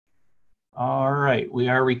All right, we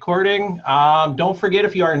are recording. Don't forget,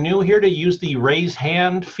 if you are new here, to use the raise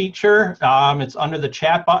hand feature. It's under the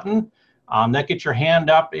chat button. That gets your hand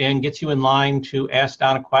up and gets you in line to ask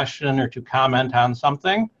Don a question or to comment on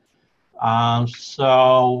something.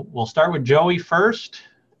 So we'll start with Joey first.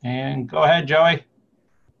 And go ahead, Joey.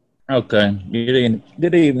 Okay.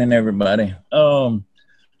 Good evening, everybody.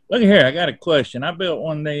 Look here, I got a question. I built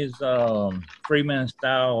one of these Freeman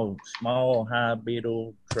style small high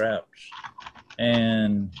beetle traps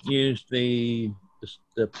and used the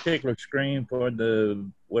particular screen for the,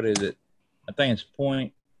 what is it? I think it's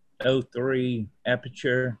 .03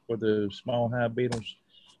 aperture for the small high beetles.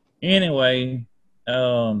 Anyway,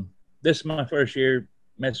 this is my first year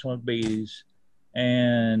messing with bees,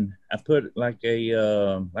 and I put like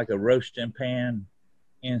a roasting pan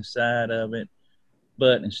inside of it,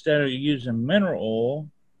 but instead of using mineral oil,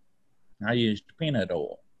 I used peanut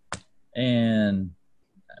oil. And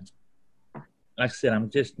like I said, I'm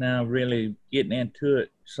just now really getting into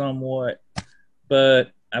it somewhat,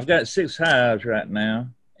 but I've got 6 hives right now,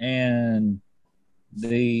 and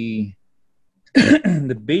the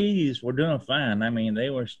the bees were doing fine. I mean, they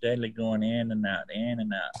were steadily going in and out,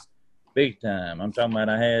 big time. I'm talking about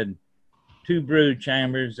I had 2 brood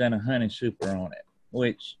chambers and a honey super on it,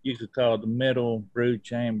 which you could call the middle brood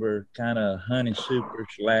chamber, kind of honey super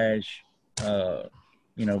slash,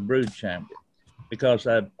 brood chamber, because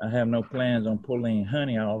I have no plans on pulling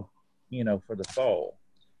honey off, for the fall.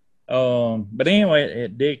 But anyway,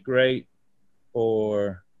 it did great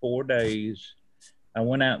for 4 days. I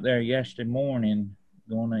went out there yesterday morning,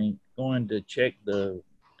 going to check the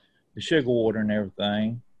sugar water and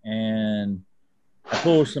everything, and I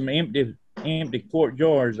pulled some empty quart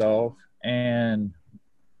jars off, and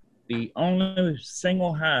the only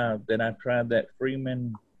single hive that I tried that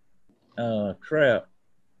Freeman trap,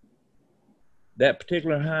 that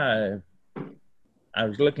particular hive, I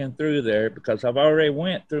was looking through there because I've already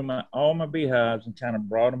went through all my beehives and kind of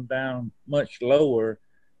brought them down much lower,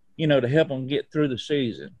 to help them get through the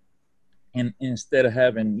season, and instead of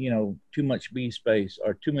having too much bee space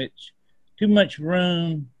or too much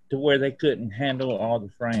room to where they couldn't handle all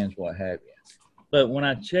the frames, what have you. But when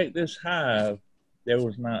I checked this hive, there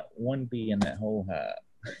was not one bee in that whole hive.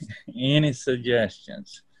 Any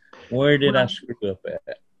suggestions? Where did I screw up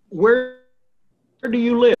at? Where do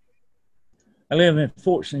you live? I live in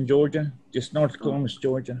Fortson, Georgia, just north of Columbus,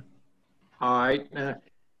 Georgia. All right.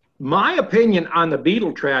 My opinion on the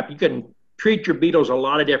beetle trap, you can treat your beetles a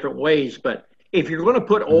lot of different ways, but if you're going to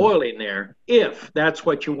put oil in there, if that's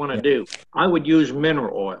what you want to do, I would use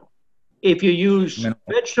mineral oil. If you use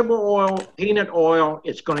vegetable oil, peanut oil,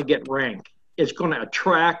 it's going to get rank. It's going to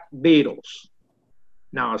attract beetles.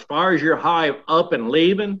 Now, as far as your hive up and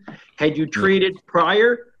leaving, had you treated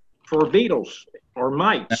prior for beetles or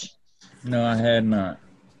mites? No, I had not.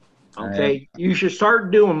 Okay, you should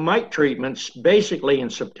start doing mite treatments basically in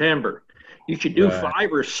September. You should do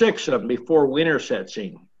 5 or 6 of them before winter sets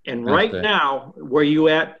in. And right now, where you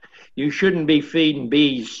at, you shouldn't be feeding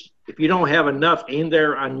bees. If you don't have enough in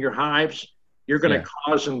there on your hives, you're going to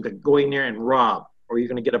cause them to go in there and rob, or you're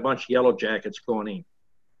going to get a bunch of yellow jackets going in.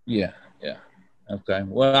 Yeah. Okay.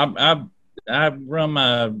 Well, I run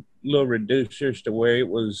my little reducers to where it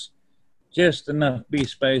was just enough bee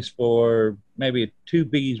space for maybe 2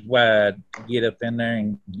 bees wide to get up in there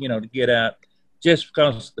and, to get out, just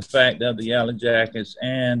because of the fact of the yellow jackets.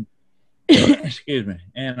 And, excuse me,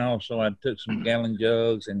 and also I took some gallon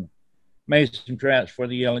jugs and made some traps for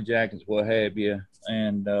the yellow jackets, what have you.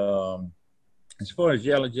 And as far as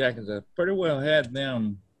yellow jackets, I pretty well had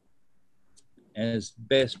them as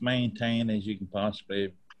best maintained as you can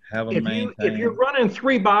possibly have them maintained. If you're running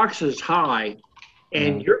 3 boxes high,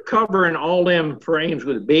 and you're covering all them frames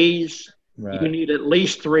with bees, you need at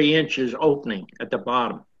least 3 inches opening at the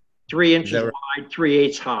bottom. 3 inches wide,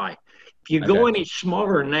 3/8 high. If you go any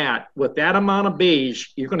smaller than that, with that amount of bees,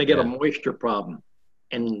 you're going to get a moisture problem.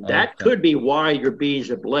 And that could be why your bees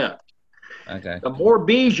have left. Okay. The more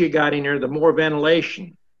bees you got in there, the more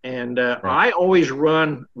ventilation. And I always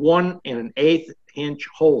run 1 1/8 inch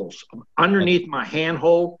holes underneath my hand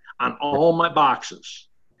hole on all my boxes.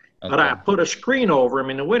 But I put a screen over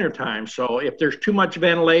them in the wintertime, so if there's too much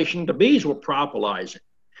ventilation, the bees will propolis it.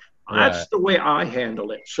 That's the way I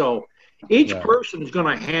handle it. So each person's going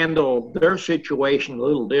to handle their situation a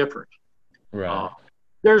little different.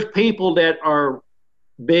 There's people that are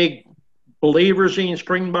big believers in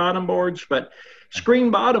screen bottom boards, but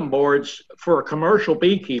screen bottom boards for a commercial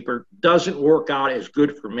beekeeper doesn't work out as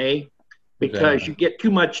good for me because you get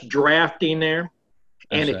too much draft in there.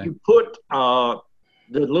 And if you put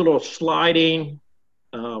the little sliding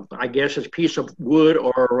I guess it's a piece of wood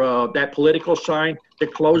or that political sign to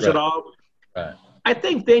close it off. Right. I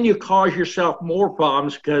think then you cause yourself more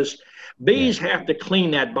problems because bees have to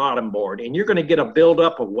clean that bottom board, and you're going to get a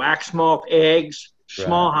buildup of wax moth eggs,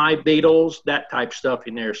 small hive beetles, that type stuff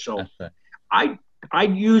in there. So I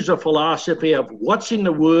use a philosophy of what's in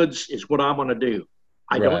the woods is what I'm going to do.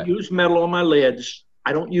 I don't use metal on my lids.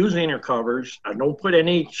 I don't use inner covers. I don't put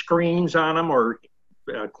any screens on them or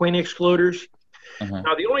queen excluders.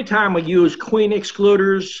 Now, the only time we use queen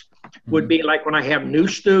excluders would be like when I have new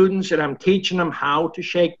students and I'm teaching them how to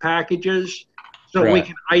shake packages so we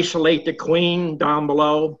can isolate the queen down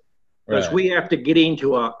below. Because we have to get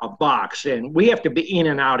into a box and we have to be in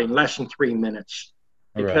and out in less than 3 minutes.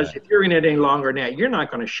 Because if you're in it any longer than that, you're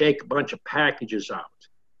not going to shake a bunch of packages out.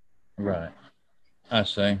 Right. I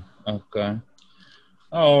see. Okay.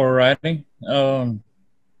 All righty. Okay.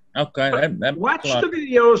 Watch the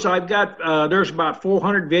videos. I've got, there's about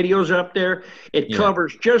 400 videos up there. It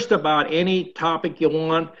covers just about any topic you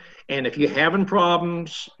want. And if you're having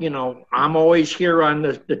problems, you know, I'm always here on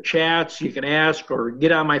the chats. You can ask or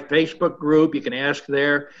get on my Facebook group. You can ask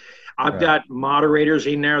there. I've got moderators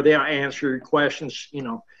in there. They'll answer your questions. You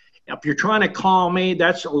know, if you're trying to call me,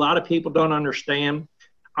 that's a lot of people don't understand.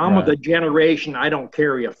 I'm of the generation, I don't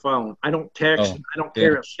carry a phone. I don't text. I don't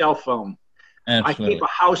carry a cell phone. Absolutely. I keep a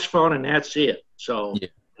house phone and that's it. So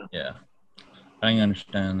yeah, I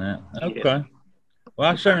understand that. Okay. Well,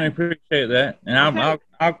 I certainly appreciate that, and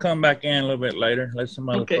I'll come back in a little bit later. Let some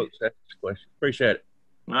other folks ask this question. Appreciate it.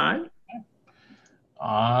 All right.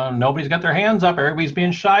 Nobody's got their hands up. Everybody's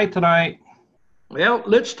being shy tonight. Well,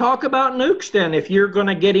 let's talk about nukes then. If you're going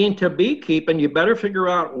to get into beekeeping, you better figure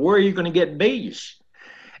out where you're going to get bees.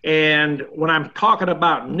 And when I'm talking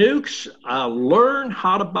about nukes, learn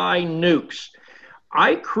how to buy nukes.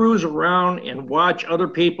 I cruise around and watch other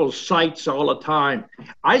people's sites all the time.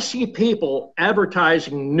 I see people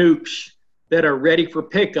advertising nukes that are ready for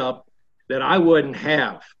pickup that I wouldn't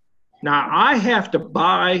have. Now, I have to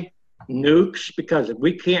buy nukes because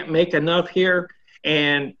we can't make enough here.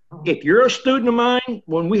 And if you're a student of mine,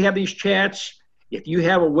 when we have these chats, if you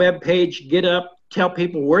have a web page, get up, tell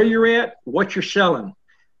people where you're at, what you're selling.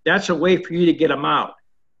 That's a way for you to get them out.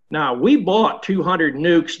 Now, we bought 200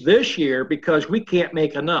 nukes this year because we can't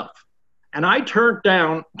make enough. And I turned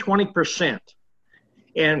down 20%.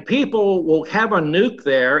 And people will have a nuke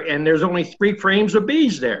there and there's only 3 frames of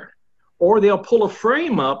bees there. Or they'll pull a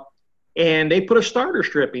frame up and they put a starter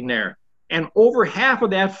strip in there. And over half of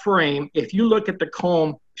that frame, if you look at the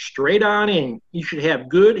comb straight on in, you should have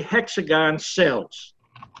good hexagon cells.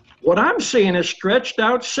 What I'm seeing is stretched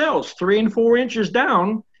out cells, 3 and 4 inches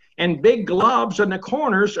down, and big globs on the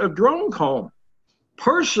corners of drone comb.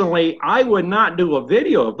 Personally, I would not do a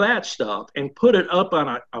video of that stuff and put it up on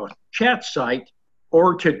a chat site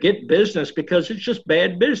or to get business because it's just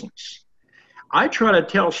bad business. I try to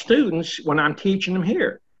tell students when I'm teaching them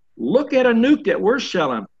here, look at a nuke that we're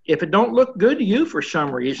selling. If it don't look good to you for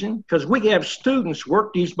some reason, because we have students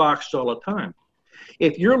work these boxes all the time.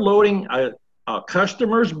 If you're loading a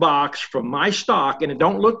customer's box from my stock and it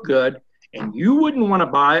don't look good, and you wouldn't want to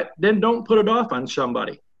buy it, then don't put it off on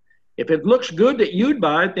somebody. If it looks good that you'd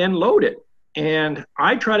buy it, then load it. And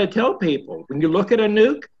I try to tell people, when you look at a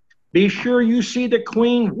nuke, be sure you see the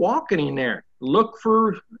queen walking in there. Look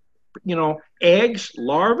for, you know, eggs,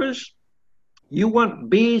 larvae. You want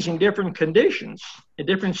bees in different conditions, in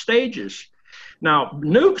different stages. Now,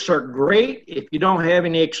 nukes are great if you don't have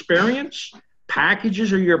any experience.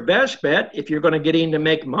 Packages are your best bet if you're going to get in to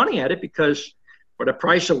make money at it because for the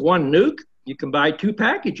price of 1 nuke, you can buy 2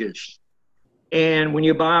 packages. And when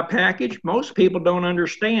you buy a package, most people don't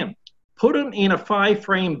understand. Put them in a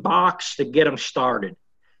 5-frame box to get them started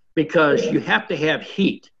because you have to have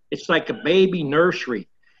heat. It's like a baby nursery.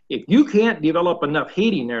 If you can't develop enough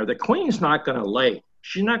heat in there, the queen's not going to lay.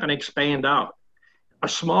 She's not going to expand out. A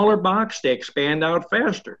smaller box, they expand out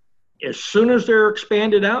faster. As soon as they're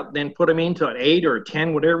expanded out, then put them into an 8 or a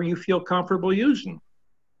 10, whatever you feel comfortable using.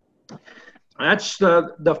 That's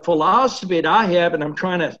the philosophy that I have, and I'm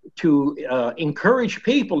trying to encourage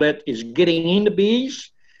people that is getting into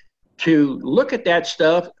bees to look at that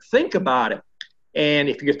stuff, think about it. And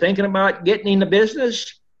if you're thinking about getting into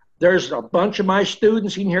business, there's a bunch of my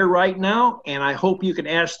students in here right now, and I hope you can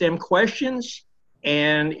ask them questions.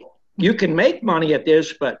 And you can make money at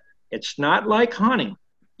this, but it's not like hunting.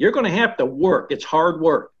 You're going to have to work. It's hard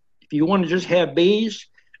work. If you want to just have bees,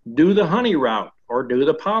 do the honey route or do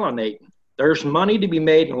the pollinating. There's money to be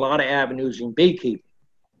made in a lot of avenues in beekeeping.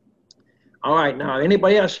 All right, now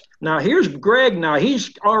anybody else? Now here's Greg. Now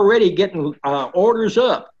he's already getting orders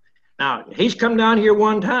up. Now he's come down here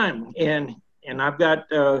one time and And I've got,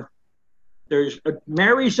 there's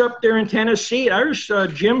Mary's up there in Tennessee. There's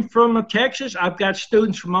Jim from Texas. I've got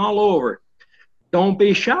students from all over. Don't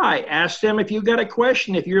be shy. Ask them if you've got a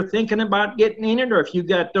question, if you're thinking about getting in it, or if you've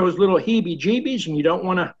got those little heebie-jeebies and you don't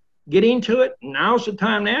want to get into it, now's the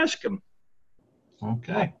time to ask them.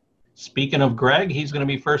 Okay. Speaking of Greg, he's going to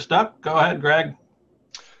be first up. Go ahead, Greg.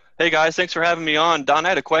 Hey, guys. Thanks for having me on. Don, I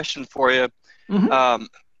had a question for you.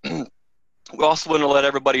 Mm-hmm. We also want to let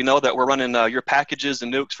everybody know that we're running your packages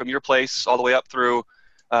and nukes from your place all the way up through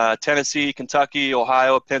Tennessee, Kentucky,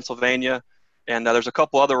 Ohio, Pennsylvania. And there's a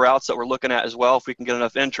couple other routes that we're looking at as well if we can get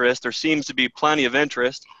enough interest. There seems to be plenty of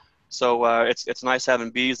interest. So it's nice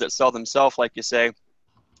having bees that sell themselves, like you say.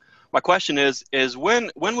 My question is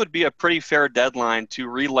when would be a pretty fair deadline to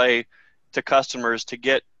relay to customers to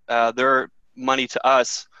get their money to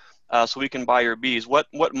us so we can buy your bees? What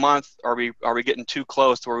month are we getting too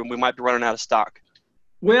close to where we might be running out of stock?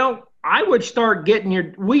 Well, I would start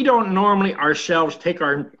getting we don't normally ourselves take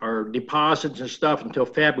our deposits and stuff until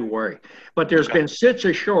February, but there's been such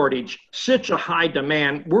a shortage, such a high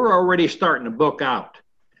demand, we're already starting to book out.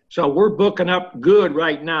 So we're booking up good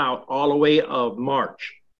right now all the way of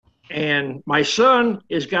March. And my son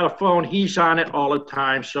has got a phone, he's on it all the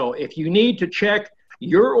time. So if you need to check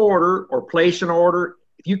your order or place an order,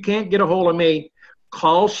 if you can't get a hold of me,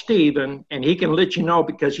 call Steven and he can let you know,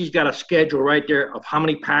 because he's got a schedule right there of how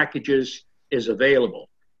many packages is available.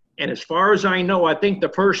 And as far as I know, I think the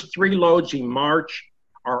first 3 loads in March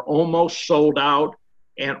are almost sold out,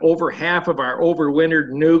 and over half of our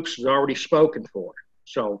overwintered nukes is already spoken for.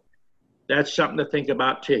 So that's something to think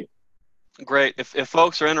about too. Great. If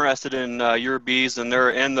folks are interested in your bees and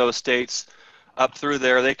they're in those states up through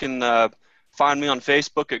there, they can find me on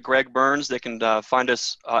Facebook at Greg Burns. They can find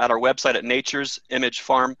us at our website at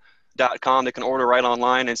naturesimagefarm.com. They can order right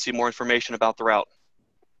online and see more information about the route.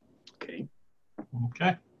 Okay.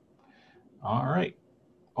 Okay. All right.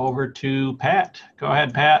 Over to Pat. Go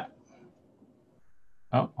ahead, Pat.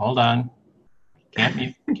 Oh, hold on.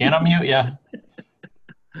 Can't unmute you.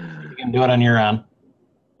 You can do it on your own.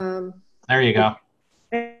 There you go.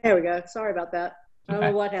 There we go. Sorry about that. I don't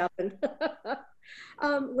Okay. know what happened.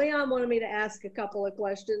 Leon wanted me to ask a couple of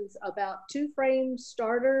questions about 2-frame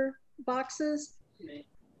starter boxes.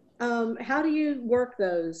 How do you work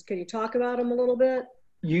those? Can you talk about them a little bit?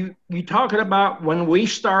 You talking about when we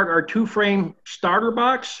start our 2-frame starter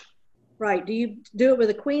box? Right. Do you do it with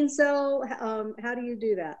a queen cell? How do you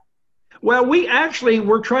do that? Well,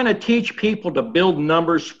 we're trying to teach people to build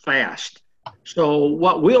numbers fast. So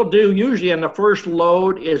what we'll do usually on the first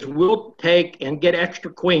load is we'll take and get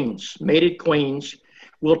extra queens, mated queens.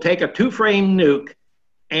 We'll take a 2-frame nuke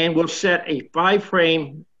and we'll set a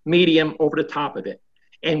 5-frame medium over the top of it.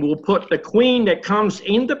 And we'll put the queen that comes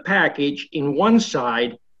in the package in one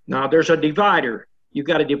side. Now there's a divider. You've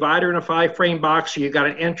got a divider in a 5-frame box, so you've got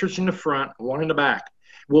an entrance in the front, one in the back.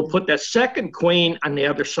 We'll put that second queen on the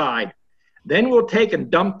other side. Then we'll take and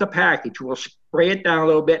dump the package. We'll spray it down a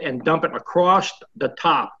little bit and dump it across the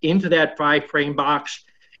top into that 5-frame box,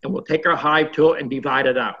 and we'll take our hive tool and divide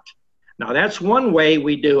it out. Now that's one way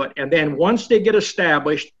we do it. And then once they get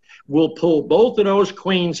established, we'll pull both of those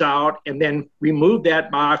queens out and then remove that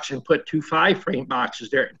box and put 2 5-frame boxes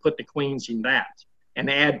there and put the queens in that and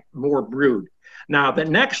add more brood. Now the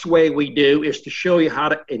next way we do is to show you how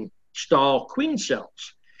to install queen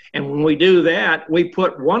cells. And when we do that, we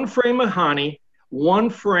put 1 frame of honey, 1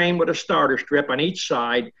 frame with a starter strip on each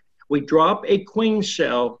side. We drop a queen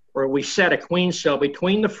cell, or we set a queen cell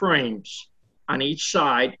between the frames on each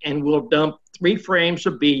side, and we'll dump 3 frames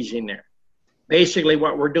of bees in there. Basically,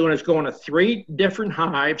 what we're doing is going to 3 different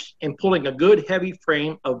hives and pulling a good heavy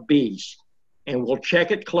frame of bees. And we'll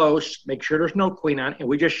check it close, make sure there's no queen on it, and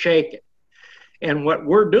we just shake it. And what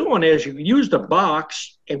we're doing is you use the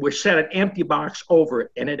box and we set an empty box over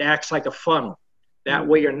it, and it acts like a funnel. That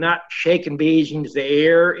way you're not shaking bees into the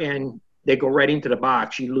air and they go right into the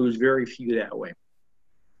box. You lose very few that way.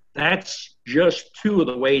 That's just 2 of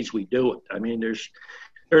the ways we do it. I mean, there's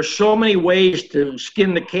so many ways to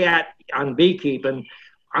skin the cat on beekeeping.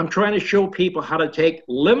 I'm trying to show people how to take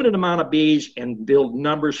limited amount of bees and build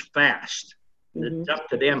numbers fast. Mm-hmm. It's up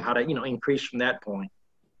to them how to, increase from that point.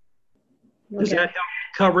 Does that help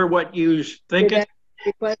cover what you thinking?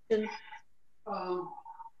 Your question?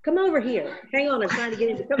 Come over here. Hang on, I'm trying to get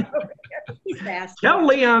him to come over here. He's fast. Tell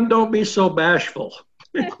Leon don't be so bashful.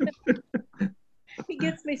 He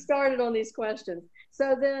gets me started on these questions.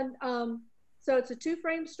 So then, so it's a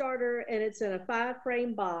 2-frame starter and it's in a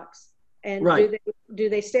 5-frame box. And Right. do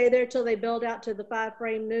they stay there till they build out to the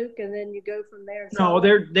 5-frame nuke, and then you go from there? And No,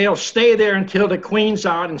 they'll stay there until the queen's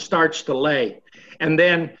out and starts to lay. And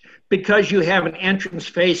then because you have an entrance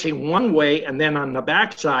facing one way and then on the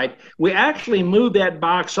back side, we actually move that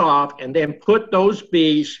box off and then put those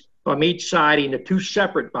bees from each side into 2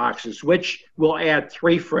 separate boxes, which will add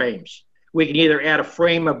 3 frames. We can either add a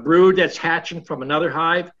frame of brood that's hatching from another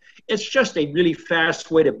hive. It's just a really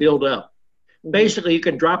fast way to build up. Basically, you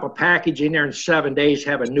can drop a package in there in 7 days,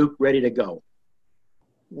 have a nuke ready to go.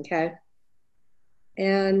 Okay.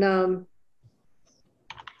 And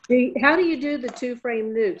how do you do the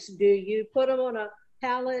 2-frame nukes? Do you put them on a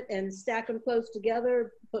pallet and stack them close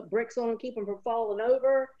together, put bricks on them, keep them from falling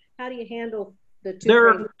over? How do you handle the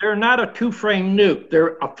 2-frame? They're not a 2-frame nuke.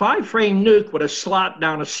 They're a 5-frame nuke with a slot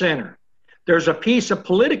down the center. There's a piece of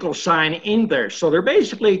political sign in there. So they're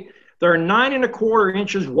 9¼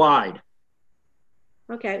 inches wide.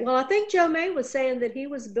 Okay. Well, I think Joe May was saying that he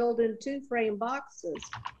was building 2-frame boxes.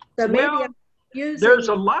 So maybe I'm using... There's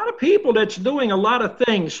a lot of people that's doing a lot of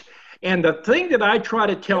things. And the thing that I try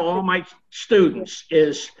to tell all my students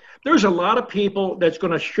is there's a lot of people that's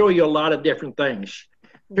going to show you a lot of different things.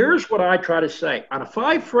 Here's what I try to say. On a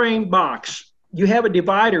 5-frame box, you have a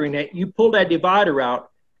divider in it. You pull that divider out.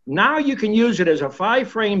 Now you can use it as a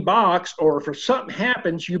 5-frame box, or if something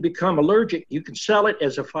happens, you become allergic, you can sell it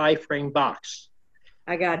as a 5-frame box.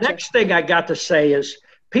 I got you. Next thing I got to say is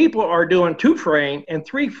people are doing 2-frame and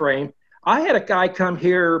 3-frame. I had a guy come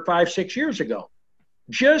here 5-6 years ago.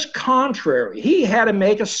 Just contrary. He had to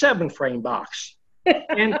make a 7-frame box.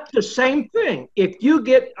 And the same thing. If you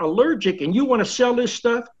get allergic and you want to sell this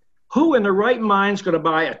stuff, who in their right mind is going to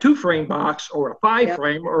buy a 2-frame box or a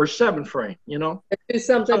 5-frame or a 7-frame, you know? Do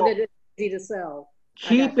something that is easy to sell.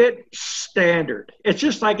 Keep it standard. It's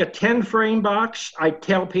just like a 10-frame box. I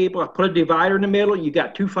tell people, I put a divider in the middle. You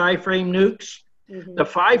got 2 5-frame nukes. The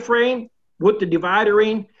 5-frame with the divider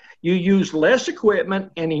in, you use less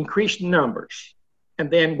equipment and increase the numbers. And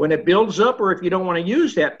then when it builds up, or if you don't want to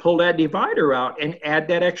use that, pull that divider out and add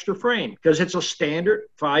that extra frame, because it's a standard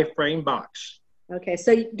 5-frame box. Okay,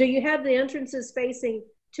 so do you have the entrances facing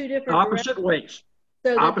 2 different Opposite ways.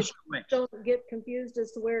 So Opposite ways. Don't get confused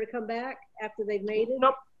as to where to come back after they've mated?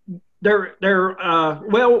 Nope.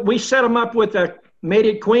 Well, we set them up with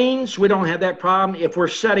mated queens. We don't have that problem. If we're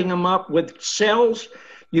setting them up with cells,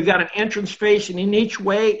 you got an entrance facing in each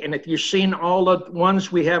way. And if you've seen all the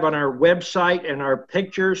ones we have on our website and our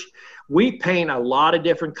pictures, we paint a lot of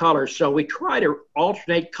different colors. So we try to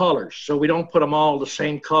alternate colors so we don't put them all the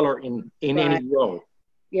same color in any row.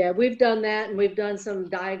 Yeah, we've done that, and we've done some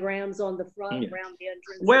diagrams on the front around the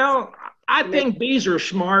entrance. Well, I think bees are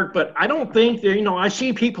smart, but I don't think they're, I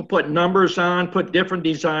see people put numbers on, put different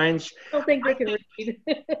designs. I don't think they can read.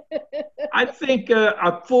 I think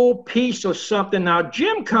a full piece of something. Now,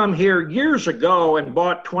 Jim come here years ago and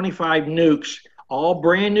bought 25 nukes, all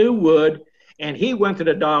brand new wood, and he went to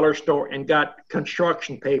the dollar store and got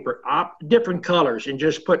construction paper, different colors, and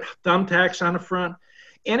just put thumbtacks on the front.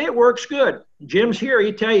 And it works good. Jim's here.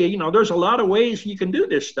 He tell you, there's a lot of ways you can do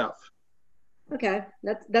this stuff. Okay,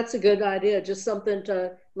 that's a good idea. Just something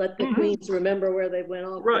to let the queens remember where they went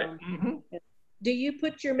off. Right. Do you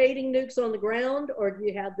put your mating nukes on the ground, or do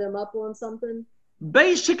you have them up on something?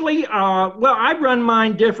 Basically, well, I run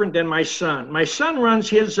mine different than my son. My son runs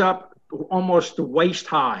his up almost to waist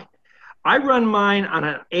high. I run mine on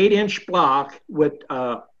an 8-inch block with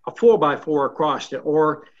a 4x4 across it,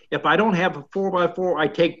 or if I don't have a 4x4, I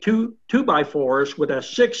take two 2x4s with a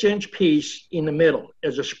 6-inch piece in the middle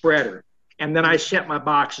as a spreader. And then I set my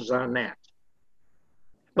boxes on that.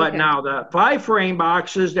 But now the 5-frame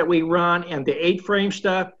boxes that we run and the 8-frame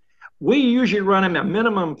stuff, we usually run them a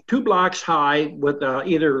minimum 2 blocks high with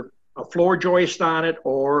either a floor joist on it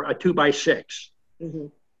or a 2x6.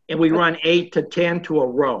 And we run 8 to 10 to a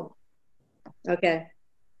row. Okay.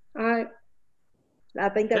 All right. I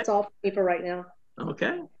think that's all for me for right now.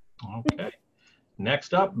 Okay. Okay.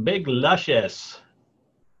 Next up, Big Luscious.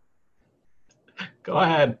 Go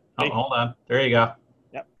ahead. Oh, hold on. There you go.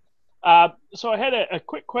 Yep. So I had a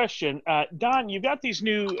quick question. Don, you've got these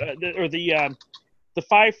new, the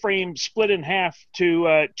 5-frame split in half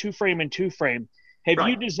to 2-frame and 2-frame. Have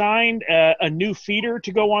you designed a new feeder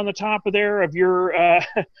to go on the top of there of your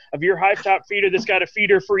hive top feeder that's got a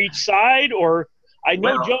feeder for each side? Or I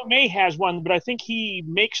know Joe May has one, but I think he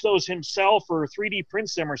makes those himself or 3D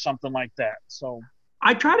prints them or something like that. So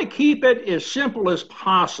I try to keep it as simple as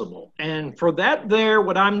possible. And for that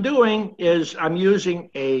what I'm doing is I'm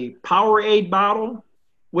using a Powerade bottle,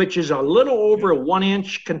 which is a little over a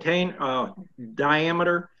 1-inch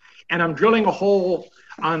diameter. And I'm drilling a hole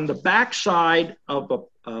on the back side of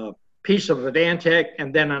a piece of the Dantec,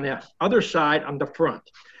 and then on the other side on the front.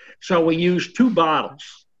 So we use 2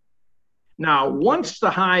 bottles. Now, once the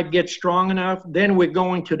hive gets strong enough, then we're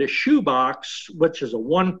going to the shoebox, which is a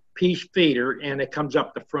 1-piece feeder, and it comes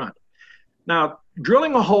up the front. Now,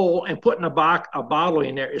 drilling a hole and putting a bottle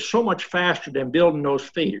in there is so much faster than building those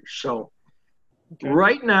feeders. So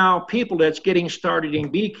right now, people that's getting started in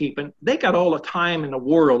beekeeping, they got all the time in the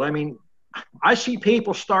world. I mean, I see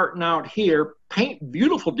people starting out here, paint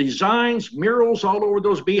beautiful designs, murals all over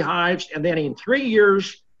those beehives, and then in 3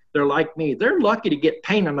 years, they're like me. They're lucky to get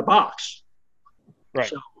paint on the box. Right.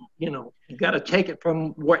 So, you you got to take it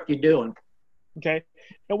from what you're doing. Okay.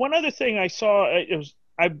 Now, one other thing I saw,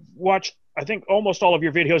 I watched, I think, almost all of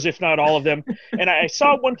your videos, if not all of them, and I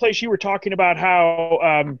saw one place you were talking about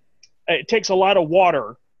how it takes a lot of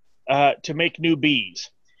water to make new bees.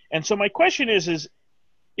 And so my question is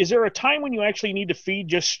there a time when you actually need to feed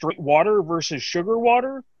just straight water versus sugar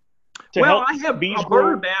water? Well, I have a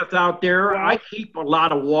bird bath out there. I keep a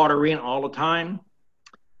lot of water in all the time.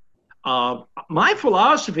 My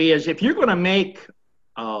philosophy is if you're going to make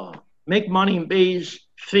money in bees,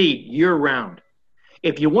 feed year-round.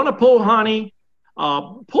 If you want to pull honey,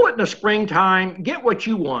 pull it in the springtime, get what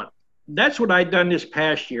you want. That's what I've done this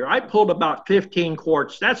past year. I pulled about 15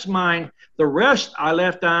 quarts. That's mine. The rest I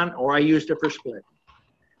left on or I used it for split.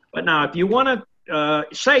 But now if you want to,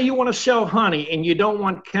 say you want to sell honey and you don't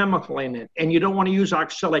want chemical in it and you don't want to use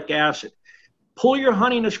oxalic acid, pull your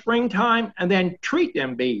honey in the springtime and then treat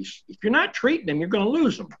them bees. If you're not treating them, you're going to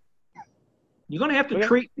lose them. You're going to have to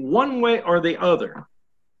treat one way or the other.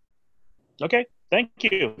 Okay. Thank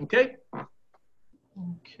you. Okay.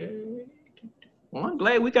 Okay. Well, I'm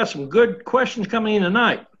glad we got some good questions coming in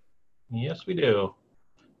tonight. Yes, we do.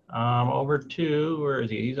 Over to, where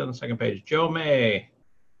is he? He's on the second page. Joe May.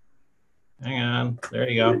 Hang on. There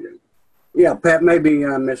you go. Yeah, Pat, maybe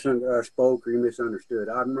I misspoke or you misunderstood.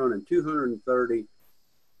 I'm running 230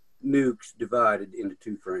 nukes divided into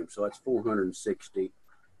 2 frames, so that's 460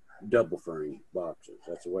 double frame boxes.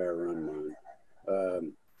 That's the way I run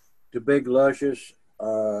mine. To Big Luscious,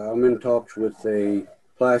 I'm in talks with a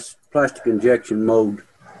plastic injection mold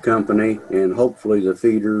company, and hopefully the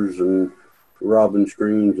feeders and robin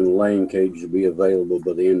screens and laying cages will be available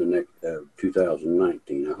by the end of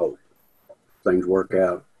 2019, I hope. Things work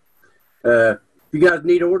out. If you guys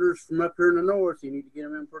need orders from up here in the north, you need to get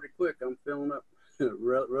them in pretty quick. I'm filling up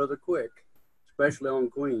rather quick, especially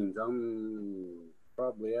on queens. I'm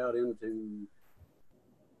probably out into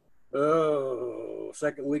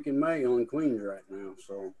second week in May on queens right now.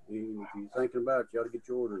 So if you're thinking about it, you ought to get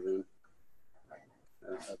your orders in.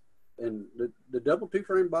 And the double 2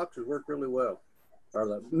 frame boxes work really well. Or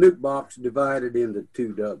the nuke box divided into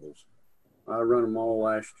 2 doubles. I run them all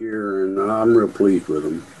last year, and I'm real pleased with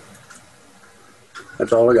them.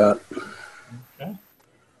 That's all I got. Okay.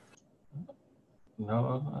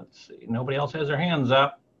 No, let's see. Nobody else has their hands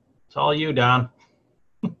up. It's all you, Don.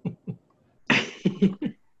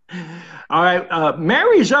 All right.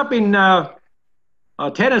 Mary's up in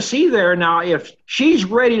Tennessee there now. If she's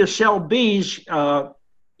ready to sell bees,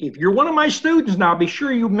 if you're one of my students now, be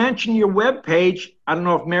sure you mention your web page. I don't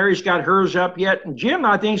know if Mary's got hers up yet. And Jim,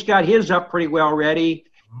 I think, has got his up pretty well already.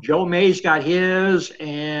 Joe May's got his,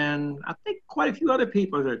 and I think quite a few other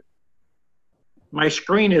people. My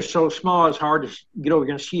screen is so small, it's hard to get over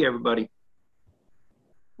here and see everybody.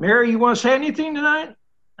 Mary, you want to say anything tonight?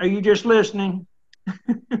 Are you just listening?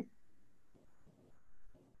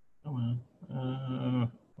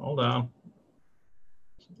 Hold on.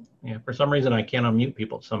 Yeah, for some reason I can't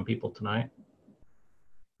unmute some people tonight.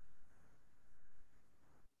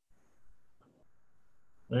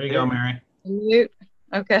 There you go, Mary. Mute.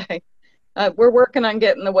 Okay. We're working on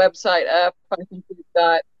getting the website up. I think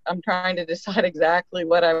I'm trying to decide exactly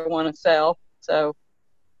what I want to sell. So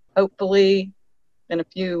hopefully in a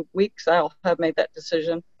few weeks I'll have made that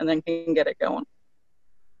decision and then can get it going.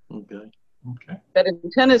 Okay. Okay. But in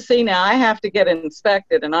Tennessee now I have to get it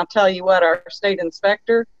inspected, and I'll tell you what, our state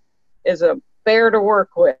inspector is a bear to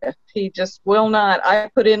work with. He just will not. I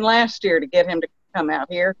put in last year to get him to come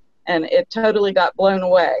out here, and it totally got blown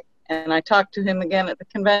away. And I talked to him again at the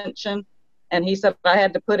convention, and he said I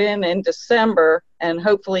had to put in December, and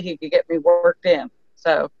hopefully he could get me worked in.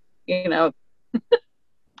 So, I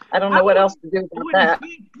don't know what else to do about that. I wouldn't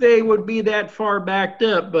think they would be that far backed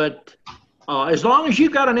up, but as long as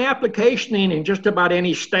you've got an application in just about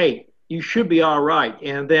any state, you should be all right.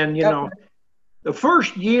 And then, the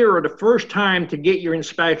first year or the first time to get your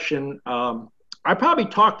inspection, I probably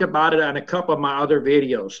talked about it on a couple of my other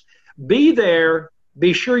videos. Be there,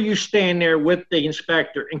 be sure you stand there with the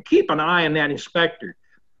inspector and keep an eye on that inspector.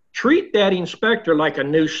 treat that inspector like a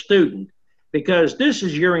new student, because this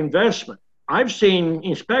is your investment. I've seen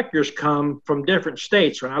inspectors come from different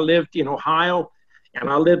states. When I lived in Ohio and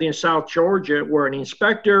I lived in South Georgia, where an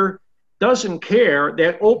inspector doesn't care,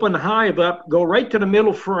 they open the hive up, go right to the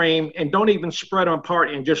middle frame, and don't even spread them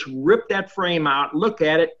apart, and just rip that frame out, look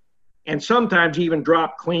at it, and sometimes even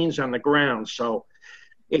drop cleans on the ground. So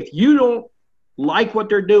if you don't like what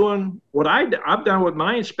they're doing, what I've done with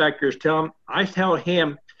my inspectors, I tell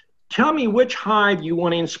him, tell me which hive you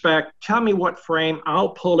want to inspect, tell me what frame, I'll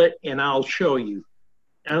pull it and I'll show you.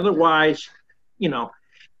 Otherwise,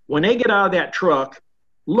 when they get out of that truck,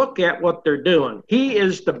 look at what they're doing. He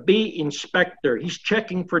is the bee inspector. He's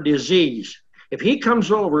checking for disease. If he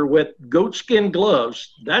comes over with goatskin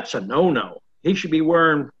gloves, that's a no-no. He should be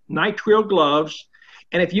wearing nitrile gloves.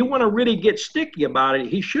 And if you want to really get sticky about it,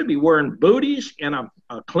 he should be wearing booties and a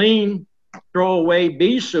clean throwaway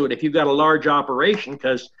bee suit if you've got a large operation,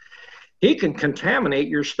 because he can contaminate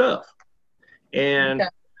your stuff. And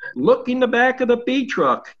look in the back of the bee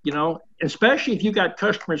truck, especially if you got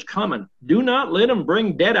customers coming. Do not let them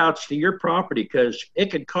bring dead outs to your property, because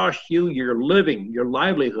it could cost you your living, your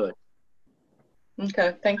livelihood.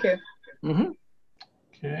 Okay, thank you. Mm-hmm.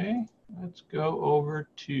 Okay, let's go over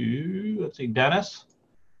to, Dennis.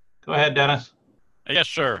 Go ahead, Dennis. Yes,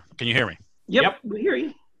 sir. Can you hear me? Yep. We hear you.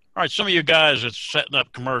 All right, some of you guys that's setting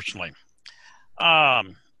up commercially,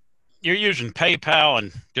 you're using PayPal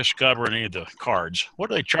and Discover any of the cards. What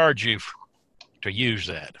do they charge you to use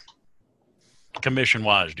that?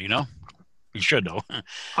 Commission-wise, do you know? You should know.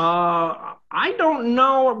 I don't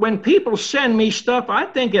know. When people send me stuff, I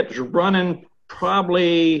think it's running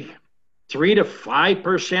probably 3 to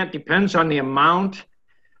 5%, depends on the amount.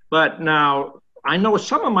 But now, I know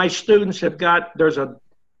some of my students there's a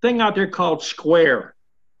thing out there called Square,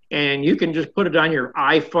 and you can just put it on your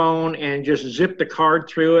iPhone and just zip the card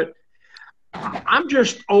through it. I'm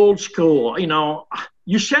just old school.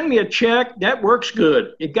 You send me a check, that works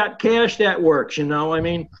good. It got cash, that works.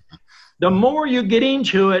 The more you get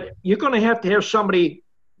into it, you're going to have somebody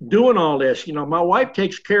doing all this. My wife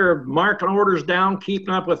takes care of marking orders down,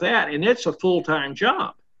 keeping up with that, and it's a full-time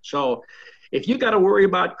job. So if you got to worry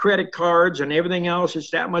about credit cards and everything else,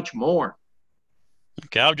 it's that much more.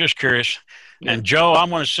 Okay, I was just curious. Yeah. And Joe, I'm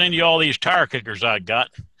going to send you all these tire kickers I got.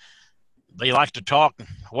 They like to talk.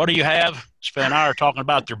 What do you have? Spend an hour talking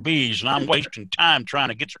about their bees, and I'm wasting time trying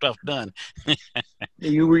to get stuff done.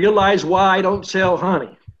 You realize why I don't sell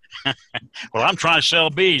honey? Well, I'm trying to sell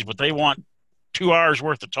bees, but they want 2 hours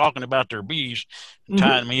worth of talking about their bees,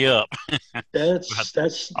 tying me up. That's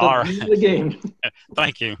the game.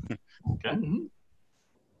 Thank you. Okay.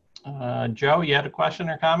 Joe, you had a question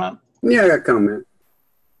or comment? Yeah, I got a comment.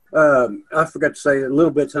 I forgot to say that Little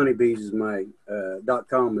Bits Honeybees is my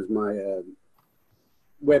 .com is my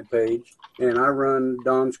web page, and I run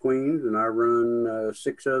Don's Queens, and I run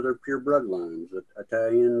 6 other pure bloodlines,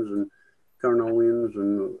 Italians and Carnolians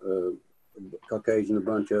and Caucasian, a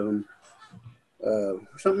bunch of them.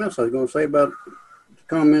 Something else I was going to say about the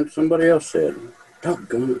comment somebody else said.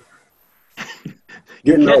 Doggone it.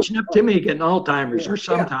 You're catching up to me, getting Alzheimer's or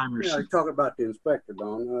sometimers. Yeah, talk about the inspector,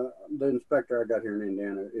 Don. The inspector I got here in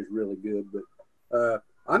Indiana is really good, but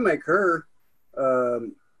I make her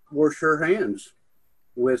wash her hands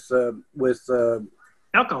with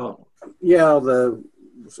alcohol. Yeah, the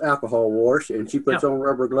alcohol wash, and she puts on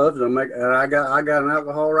rubber gloves. And I got an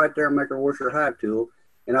alcohol right there. And make her wash her hive tool,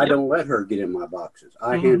 and I don't let her get in my boxes.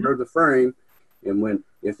 I hand her the frame, and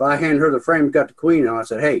if I hand her the frame, got the queen on, I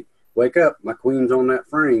said, "Hey, wake up! My queen's on that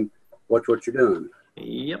frame. Watch what you're doing."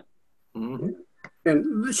 Yep. Mm-hmm.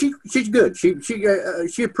 And she's good.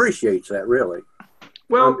 She appreciates that, really.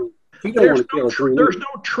 Well, there's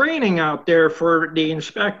no training out there for the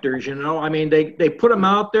inspectors. They put them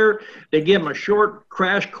out there. They give them a short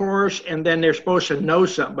crash course, and then they're supposed to know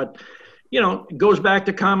something. But it goes back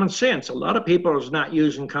to common sense. A lot of people is not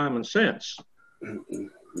using common sense.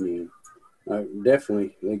 Yeah.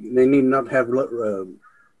 Definitely, they need not have.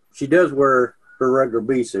 She does wear her regular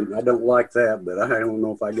bee suit. I don't like that, but I don't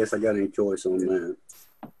know if I guess I got any choice on that.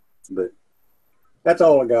 But that's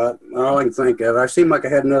all I got. All I can think of. I seemed like I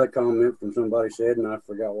had another comment from somebody said, and I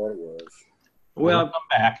forgot what it was. Well,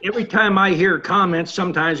 every time I hear comments,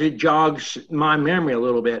 sometimes it jogs my memory a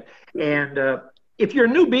little bit. And if you're a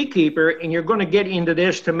new beekeeper and you're going to get into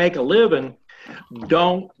this to make a living,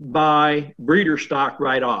 don't buy breeder stock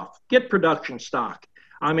right off. Get production stock.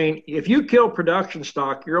 If you kill production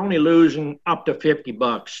stock, you're only losing up to $50,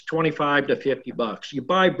 $25 to $50. You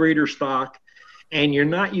buy breeder stock and you're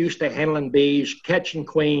not used to handling bees, catching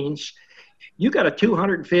queens. You got a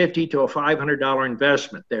 $250 to a $500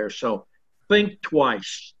 investment there. So think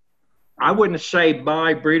twice. I wouldn't say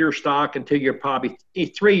buy breeder stock until you're probably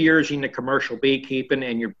 3 years into commercial beekeeping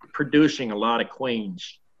and you're producing a lot of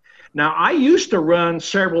queens. Now, I used to run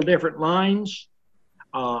several different lines.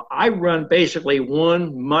 I run basically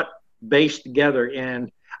one mutt base together,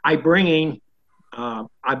 and I bring in,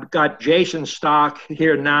 I've got Jason stock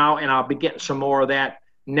here now, and I'll be getting some more of that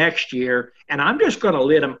next year. And I'm just going to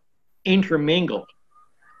let them intermingle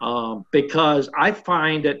because I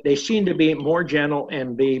find that they seem to be more gentle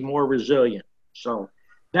and be more resilient. So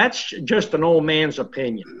that's just an old man's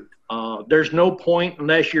opinion. There's no point,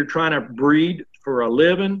 unless you're trying to breed for a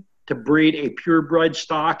living, to breed a purebred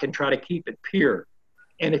stock and try to keep it pure.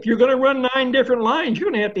 And if you're going to run 9 different lines,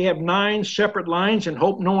 you're going to have 9 separate lines and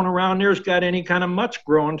hope no one around there's got any kind of mutts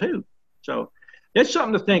growing too. So it's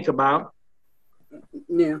something to think about.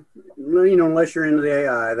 Yeah, you know, unless you're into the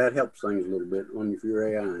AI, that helps things a little bit if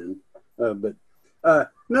you're AI. But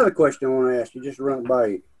another question I want to ask you, just run by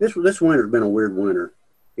you. This winter's been a weird winter.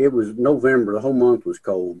 It was November, the whole month was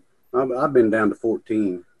cold. I've been down to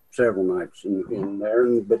 14 several nights in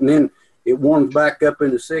there, but then it warms back up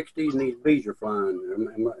in the 60s, and these bees are flying.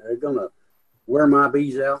 Are they going to wear my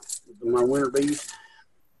bees out, my winter bees?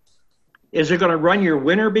 Is it going to run your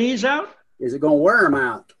winter bees out? Is it going to wear them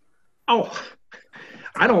out? Oh,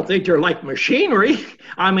 I don't think they're like machinery.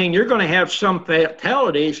 I mean, you're going to have some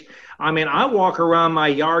fatalities. I mean, I walk around my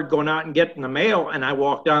yard going out and getting the mail, and I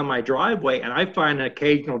walk down my driveway, and I find an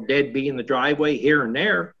occasional dead bee in the driveway here and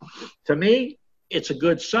there. To me, it's a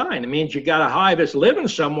good sign. It means you got a hive that's living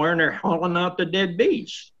somewhere, and they're hauling out the dead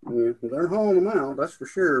bees. Yeah, they're hauling them out, that's for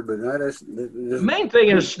sure. But the main thing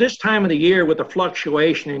is this time of the year with the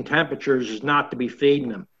fluctuation in temperatures is not to be feeding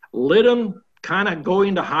them. Let them kind of go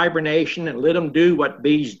into hibernation and let them do what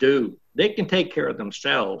bees do. They can take care of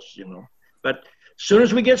themselves, you know. But as soon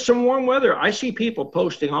as we get some warm weather, I see people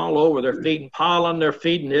posting all over. They're feeding pollen, they're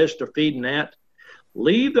feeding this, they're feeding that.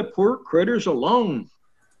 Leave the poor critters alone.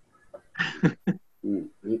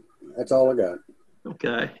 That's all I got.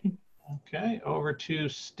 Okay. Okay, over to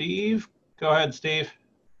Steve. Go ahead, Steve.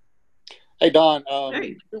 Hey, Don.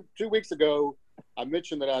 Hey. 2 weeks ago, I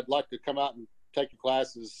mentioned that I'd like to come out and take your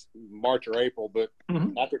classes in March or April, but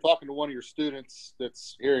after talking to one of your students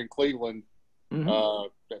that's here in Cleveland,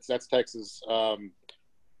 that's Texas,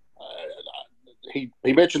 he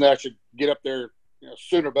mentioned that I should get up there, you know,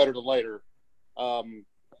 sooner better than later. I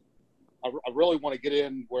really want to get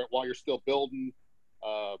in while you're still building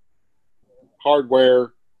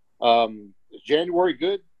hardware. Is January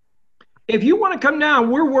good? If you want to come down,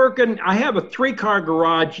 we're working. I have a 3-car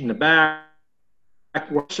garage in the back.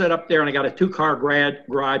 We're set up there, and I got a 2-car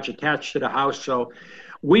garage attached to the house. So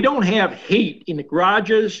we don't have heat in the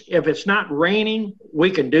garages. If it's not raining, we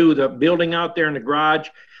can do the building out there in the garage.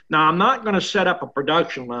 Now, I'm not going to set up a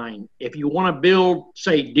production line. If you want to build,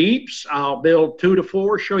 say, deeps, I'll build 2 to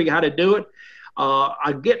 4, show you how to do it.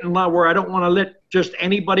 I'm getting where I don't want to let just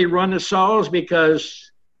anybody run the saws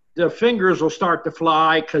because the fingers will start to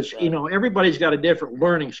fly because, you know, everybody's got a different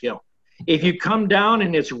learning skill. If you come down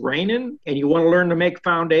and it's raining and you want to learn to make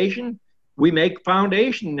foundation, we make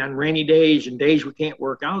foundation on rainy days and days we can't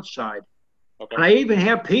work outside. Okay. And I even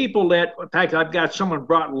have people that, in fact, I've got someone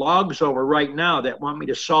brought logs over right now that want me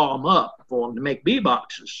to saw them up for them to make bee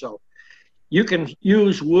boxes. So you can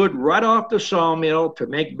use wood right off the sawmill to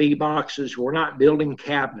make bee boxes. We're not building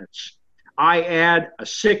cabinets. I add a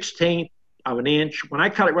 1/16 of an inch. When I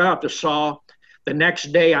cut it right off the saw, the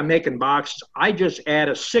next day I'm making boxes, I just add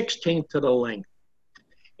a 1/16 to the length.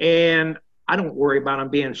 And I don't worry about them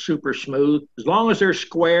being super smooth. As long as they're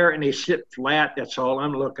square and they sit flat, that's all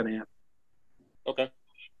I'm looking at. Okay.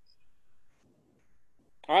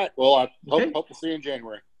 All right. Well, I hope to see you in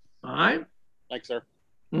January. All right. Thanks, sir.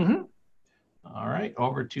 All right.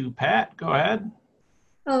 Over to Pat. Go ahead.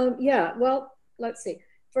 Yeah. Well, let's see.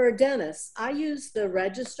 For a dentist, I use the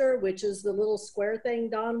register, which is the little square thing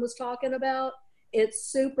Don was talking about. It's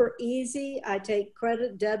super easy. I take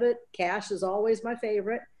credit, debit, cash is always my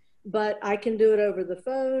favorite, but I can do it over the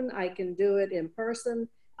phone. I can do it in person.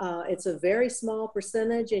 It's a very small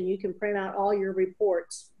percentage, and you can print out all your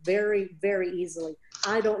reports very, very easily.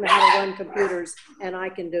 I don't know how to run computers, and I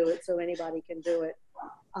can do it, so anybody can do it.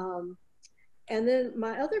 And then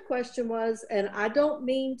my other question was, and I don't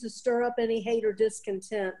mean to stir up any hate or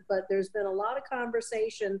discontent, but there's been a lot of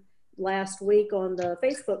conversation last week on the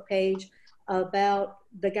Facebook page about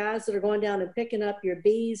the guys that are going down and picking up your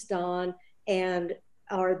bees, Don, and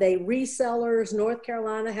are they resellers? North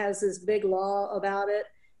Carolina has this big law about it.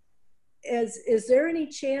 Is there any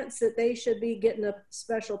chance that they should be getting a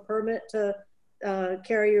special permit to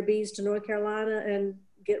carry your bees to North Carolina and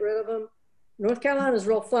get rid of them? North Carolina's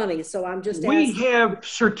real funny, so I'm just We asking. have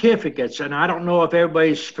certificates, and I don't know if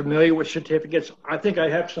everybody's familiar with certificates. I think I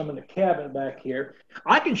have some in the cabinet back here.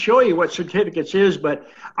 I can show you what certificates is, but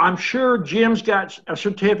I'm sure Jim's got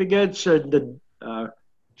certificates.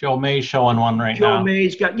 Joe May's showing one right Joe now.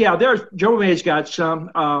 May's got, yeah, Joe May's got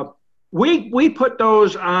some. We put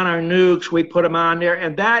those on our nukes. We put them on there,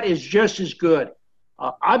 and that is just as good.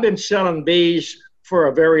 I've been selling bees for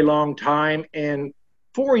a very long time, and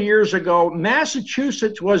 4 years ago,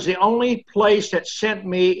 Massachusetts was the only place that sent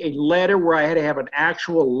me a letter where I had to have an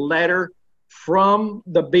actual letter from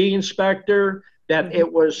the bee inspector that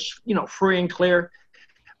it was, free and clear.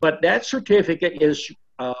 But that certificate is,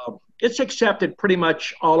 it's accepted pretty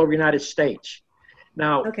much all over the United States.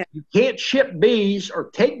 Now, you can't ship bees or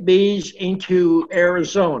take bees into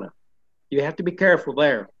Arizona. You have to be careful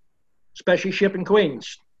there, especially shipping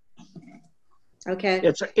queens. Okay.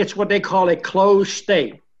 It's what they call a closed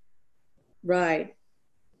state. Right.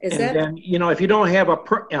 Then, if you don't have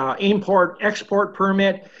a import-export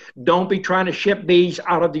permit, don't be trying to ship bees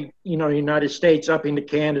out of the United States up into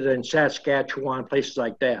Canada and Saskatchewan, places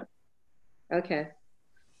like that. Okay.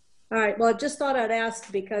 All right. Well, I just thought I'd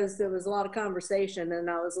ask because there was a lot of conversation, and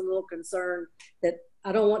I was a little concerned that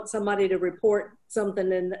I don't want somebody to report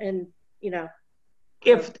something and.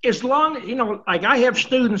 If as long like I have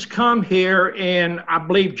students come here, and I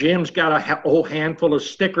believe Jim's got a whole handful of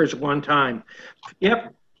stickers one time.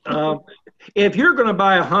 Yep. If you're going to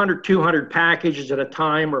buy 100, 200 packages at a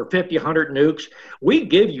time or 50, 100 nukes, we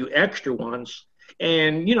give you extra ones.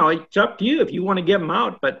 And, it's up to you if you want to give them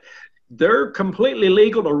out, but they're completely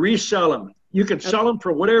legal to resell them. You can sell them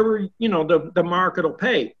for whatever, the market will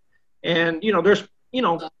pay. And,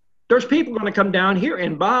 there's people going to come down here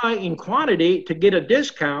and buy in quantity to get a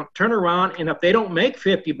discount, turn around, and if they don't make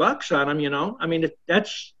 $50 on them,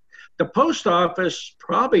 that's the post office,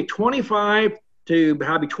 probably $25 to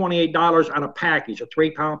probably $28 on a package, a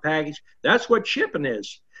 3-pound package. That's what shipping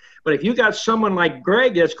is. But if you got someone like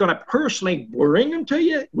Greg that's going to personally bring them to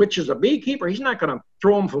you, which is a beekeeper, he's not going to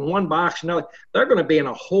throw them from one box to another. They're going to be in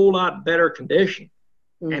a whole lot better condition.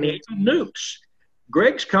 Mm-hmm. And it's nukes.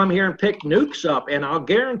 Greg's come here and picked nukes up, and I'll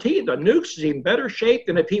guarantee you the nukes is in better shape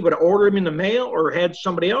than if he would order them in the mail or had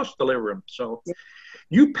somebody else deliver them. So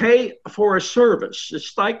you pay for a service.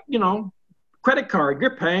 It's like, credit card.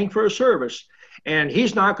 You're paying for a service. And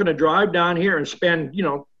he's not going to drive down here and spend,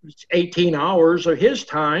 18 hours of his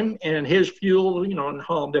time and his fuel, and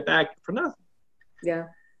haul them back for nothing. Yeah.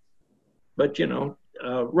 But,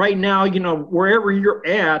 right now, wherever you're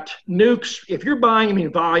at, nukes, if you're buying them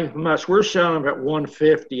in volume from us, we're selling them at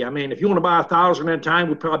 $150. If you want to buy 1,000 at a time,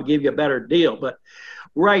 we'll probably give you a better deal. But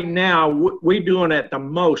right now, we're doing at the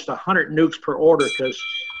most 100 nukes per order because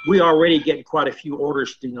we already getting quite a few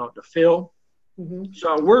orders, to fill. Mm-hmm.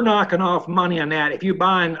 So we're knocking off money on that. If you're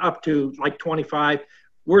buying up to like 25,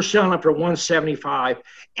 we're selling them for $175.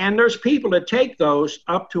 And there's people that take those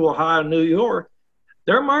up to Ohio, New York.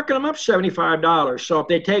 They're marking them up $75. So if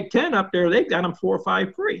they take 10 up there, they've got them 4 or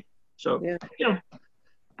 5 free. So, a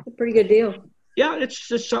pretty good deal. Yeah, it's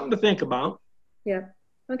just something to think about. Yeah.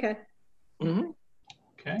 Okay. Mm-hmm.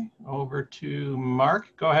 Okay. Over to Mark.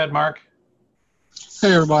 Go ahead, Mark.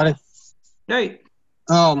 Hey, everybody. Hey.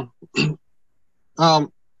 Don,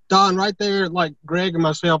 right there, like Greg and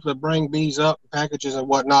myself that bring bees up, packages and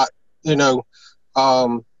whatnot, when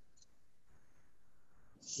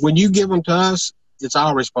you give them to us, it's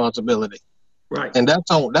our responsibility. Right. And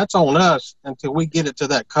that's on us until we get it to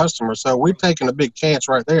that customer. So we're taking a big chance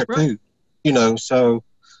right there too, so,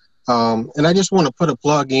 and I just want to put a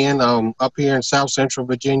plug in, up here in South Central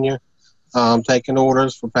Virginia, taking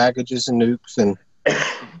orders for packages and nukes, and,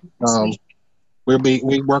 we'll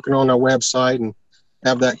be working on our website and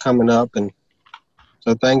have that coming up. And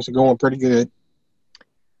so things are going pretty good.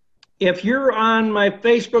 If you're on my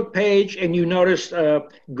Facebook page and you notice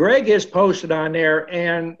Greg has posted on there,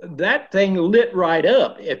 and that thing lit right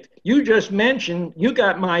up. If you just mention you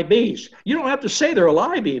got my bees, you don't have to say they're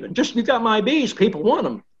alive even. Just you got my bees, people want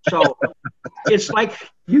them. So it's like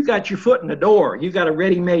you got your foot in the door. You got a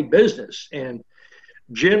ready-made business. And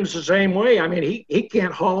Jim's the same way. He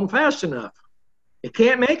can't haul them fast enough. He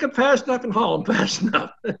can't make them fast enough and haul them fast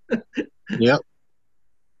enough. Yep.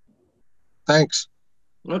 Thanks.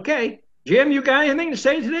 Okay. Jim, you got anything to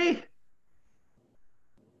say today?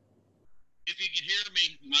 If you can hear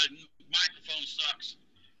me, my microphone sucks.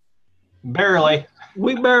 Barely.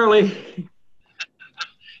 We barely.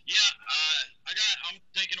 I'm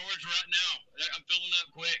taking orders right now. I'm filling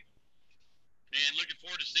up quick. And looking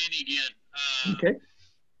forward to seeing you again. Okay.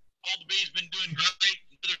 All the bees been doing great.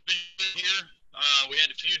 Weather's been good here. We had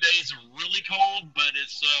a few days are really cold, but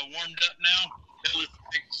it's warmed up now. Till it's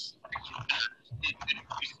fixed.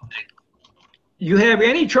 You have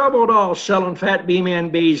any trouble at all selling fat B-man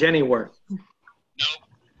bees anywhere? No.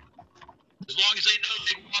 As long as they know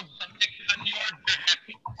they want something in the yard, they're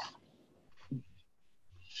happy.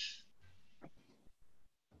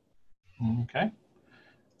 Okay.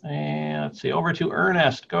 And let's see, over to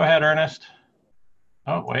Ernest. Go ahead, Ernest.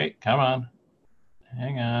 Oh, wait, come on.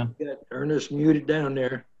 Hang on. Got Ernest muted down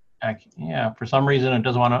there. Yeah, for some reason it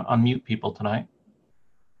doesn't want to unmute people tonight.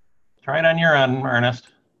 Try it on your end, Ernest.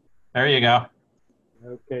 There you go.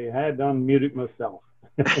 Okay, I had to unmute it myself.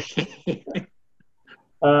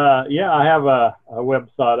 Yeah, I have a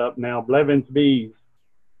website up now, Blevins Bees,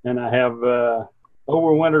 and I have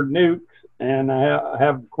overwintered nukes, and I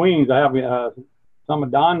have queens. I have some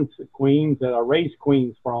of Don's queens that I raise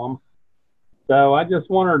queens from. So I just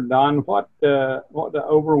wondered, Don, what the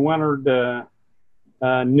overwintered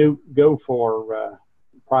nuke go for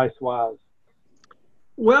price wise?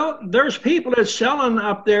 Well, there's people that's selling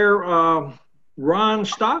up there. Ron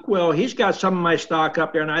Stockwell, he's got some of my stock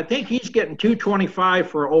up there, and I think he's getting $225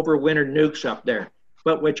 for overwintered nukes up there,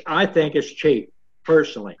 but which I think is cheap,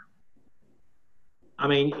 personally. I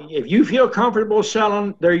mean, if you feel comfortable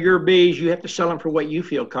selling, they're your bees, you have to sell them for what you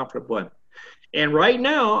feel comfortable with. And right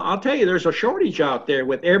now, I'll tell you, there's a shortage out there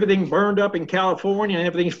with everything burned up in California and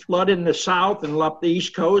everything's flooded in the south and up the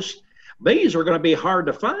East Coast. Bees are going to be hard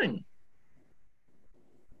to find.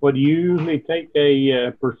 Would you usually take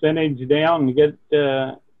a percentage down and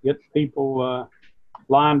get people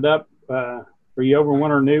lined up for your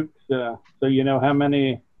overwinter nukes, so you know how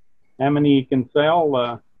many you can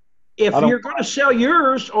sell? If you're going to sell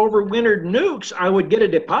yours overwintered nukes, I would get a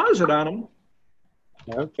deposit on them.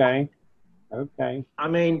 Okay. Okay. I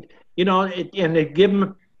mean, you know, and they give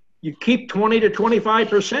them, you keep 20 to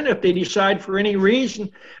 25% if they decide for any reason.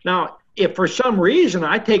 Now, if for some reason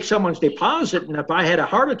I take someone's deposit and if I had a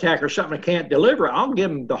heart attack or something I can't deliver, I'll give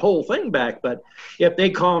them the whole thing back. But if they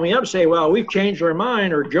call me up and say, well, we've changed our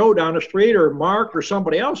mind, or Joe down the street or Mark or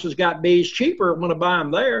somebody else has got bees cheaper, I'm going to buy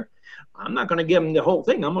them there, I'm not going to give them the whole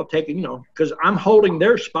thing. I'm going to take it, you know, because I'm holding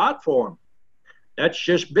their spot for them. That's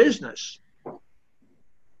just business.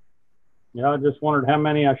 Yeah, I just wondered how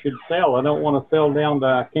many I should sell. I don't want to sell down to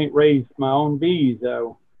I can't raise my own bees,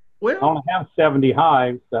 though. Well, I only have 70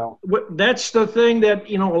 hives, so. That's the thing that,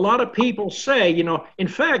 you know, a lot of people say, you know. In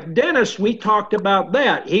fact, Dennis, we talked about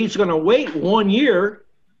that. He's going to wait 1 year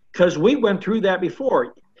because we went through that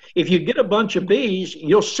before. If you get a bunch of bees,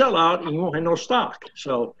 you'll sell out and you won't have no stock.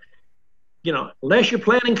 So, you know, unless you're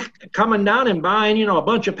planning coming down and buying, you know, a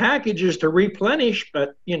bunch of packages to replenish,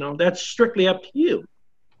 but, you know, that's strictly up to you.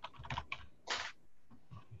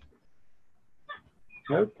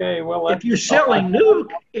 Okay, well, if you're selling nuke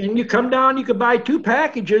and you come down, you could buy 2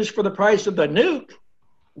 packages for the price of the nuke.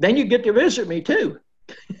 Then you get to visit me too.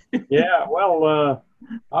 Yeah, well,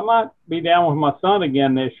 I might be down with my son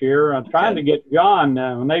again this year. I'm trying to get John,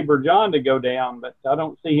 neighbor John, to go down, but I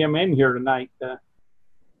don't see him in here tonight.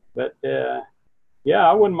 Yeah,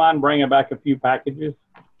 I wouldn't mind bringing back a few packages.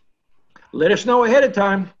 Let us know ahead of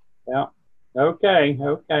time. Yeah. Okay.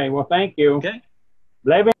 Okay. Well, thank you. Okay.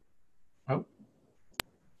 Blevins.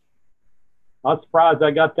 I was surprised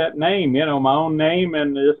I got that name, you know, my own name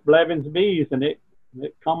and this Blevins Bees, and it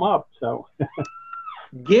come up. So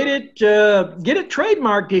get it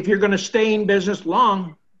trademarked if you're going to stay in business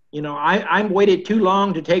long. You know, I'm waited too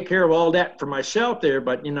long to take care of all that for myself there,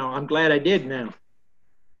 but you know, I'm glad I did now.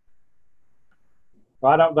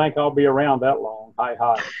 Well, I don't think I'll be around that long.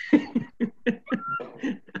 Hi.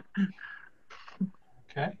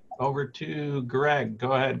 Okay, over to Greg.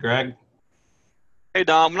 Go ahead, Greg. Hey,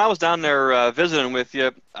 Don, when I was down there visiting with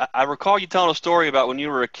you, I recall you telling a story about when you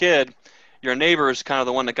were a kid, your neighbor is kind of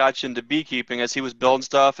the one that got you into beekeeping as he was building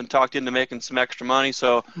stuff and talked you into making some extra money.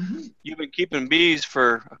 So you've been keeping bees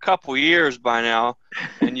for a couple of years by now,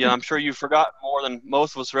 and I'm sure you've forgotten more than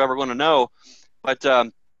most of us are ever going to know. But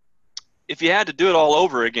if you had to do it all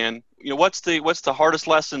over again, you know, what's the hardest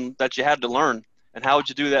lesson that you had to learn, and how would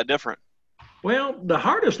you do that different? Well, the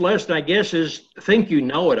hardest lesson, I guess, is think you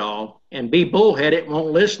know it all and be bullheaded and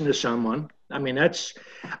won't listen to someone. I mean,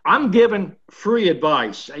 I'm giving free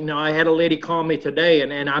advice. You know, I had a lady call me today,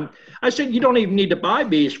 and I said, you don't even need to buy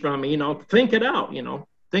bees from me. You know, think it out. You know,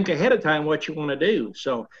 think ahead of time what you want to do.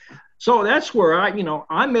 So that's where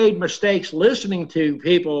I made mistakes listening to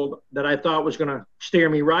people that I thought was going to steer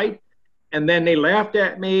me right, and then they laughed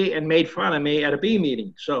at me and made fun of me at a bee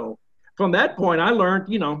meeting. So from that point, I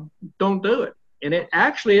learned, you know, don't do it. And it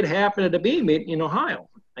happened at a bee meeting in Ohio.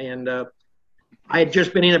 And I had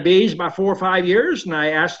just been in the bees about 4 or 5 years, and I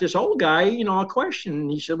asked this old guy, a question.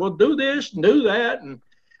 And he said, well, do this and do that. And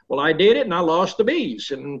well, I did it, and I lost the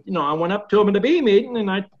bees. And, I went up to him in the bee meeting,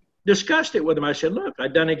 and I discussed it with him. I said, look,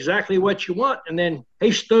 I've done exactly what you want. And then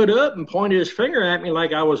he stood up and pointed his finger at me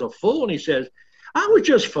like I was a fool. And he says, I was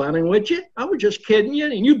just funning with you. I was just kidding you.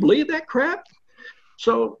 And you believe that crap?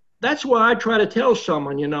 So that's why I try to tell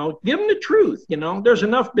someone, give them the truth. There's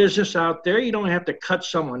enough business out there. You don't have to cut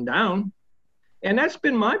someone down. And that's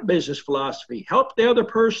been my business philosophy. Help the other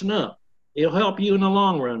person up. It'll help you in the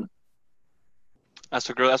long run. That's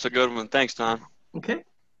a good one. Thanks, Don. Okay.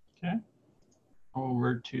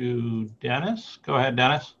 Over to Dennis. Go ahead,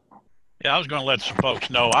 Dennis. Yeah, I was going to let some folks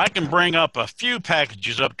know. I can bring up a few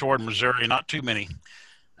packages up toward Missouri, not too many.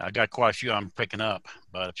 I got quite a few I'm picking up.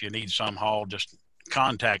 But if you need some hauled, just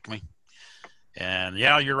contact me. And,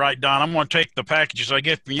 yeah, you're right, Don. I'm going to take the packages I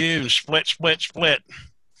get from you and split.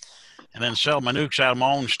 And then sell my nukes out of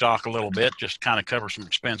my own stock a little bit, just kind of cover some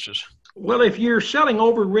expenses. Well, if you're selling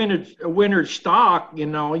over wintered stock,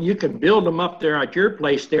 you can build them up there at your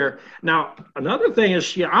place there. Now, another thing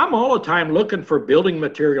is, I'm all the time looking for building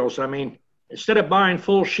materials. I mean, instead of buying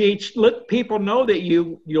full sheets, let people know that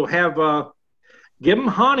you'll have, give them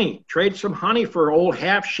honey, trade some honey for old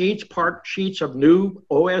half sheets, part sheets of new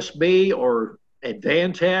OSB or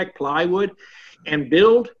Advantech plywood, and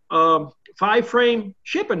build 5-frame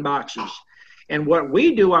shipping boxes. And what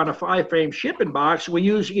we do on a 5-frame shipping box, we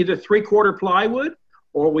use either 3/4 plywood,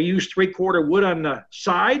 or we use 3/4 wood on the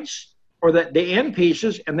sides or the end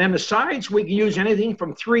pieces. And then the sides, we can use anything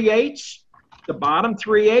from 3/8, the bottom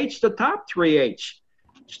 3/8, the top 3/8.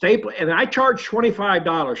 Staple, and I charge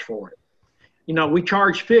 $25 for it. We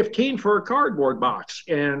charge $15 for a cardboard box.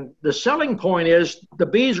 And the selling point is the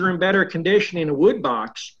bees are in better condition in a wood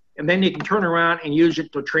box. And then you can turn around and use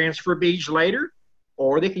it to transfer bees later,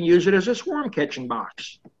 or they can use it as a swarm catching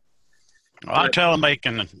box. Well, I tell them they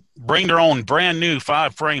can bring their own brand new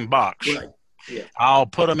 5-frame box. Right. Yeah. I'll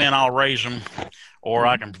put them in, I'll raise them, or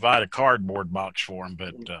I can provide a cardboard box for them.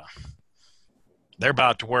 But they're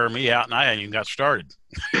about to wear me out, and I haven't even got started.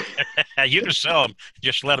 You can sell them.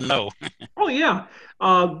 Just let them know. Oh, yeah.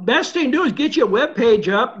 Best thing to do is get your web page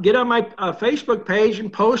up, get on my Facebook page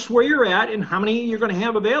and post where you're at and how many you're going to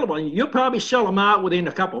have available. And you'll probably sell them out within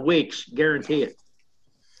a couple of weeks, guarantee it.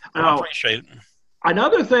 I appreciate it.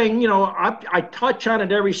 Another thing, I touch on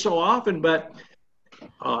it every so often, but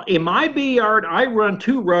in my bee yard, I run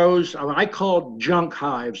 2 rows of I call junk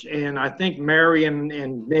hives. And I think Mary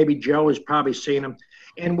and maybe Joe has probably seen them.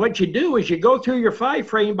 And what you do is you go through your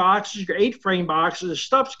 5-frame boxes, your 8-frame boxes. The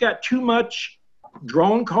stuff's got too much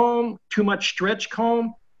drone comb, too much stretch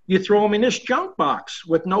comb. You throw them in this junk box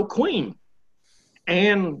with no queen.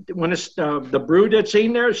 And when it's the brood that's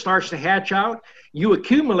in there starts to hatch out, you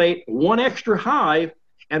accumulate 1 extra hive.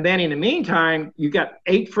 And then in the meantime, you got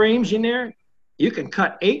 8 frames in there. You can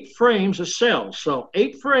cut 8 frames of cells. So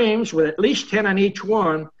 8 frames with at least 10 on each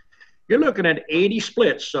one, you're looking at 80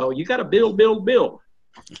 splits. So you got to build.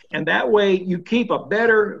 And that way you keep a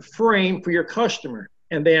better frame for your customer.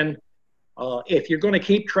 And then if you're going to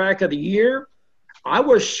keep track of the year, I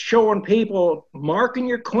was showing people marking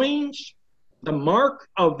your queens, the mark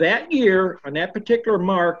of that year on that particular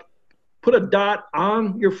mark, put a dot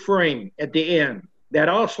on your frame at the end. That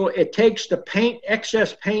also, it takes the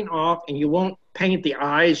excess paint off, and you won't paint the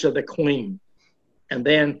eyes of the queen. And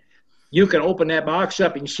then you can open that box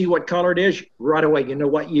up and see what color it is right away. You know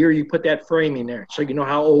what year you put that frame in there, so you know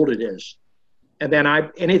how old it is. And then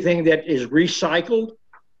anything that is recycled,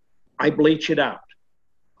 I bleach it out.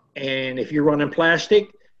 And if you're running plastic,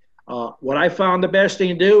 what I found the best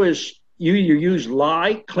thing to do is you use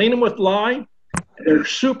lye, clean them with lye. They're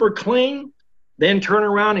super clean. Then turn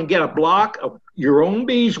around and get a block of your own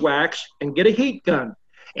beeswax and get a heat gun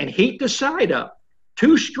and heat the side up.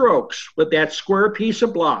 2 strokes with that square piece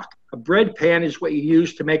of block. A bread pan is what you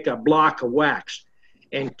use to make a block of wax.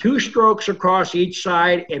 And 2 strokes across each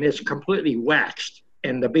side, and it's completely waxed,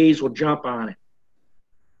 and the bees will jump on it.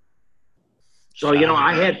 So,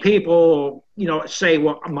 I had people, say,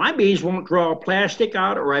 well, my bees won't draw plastic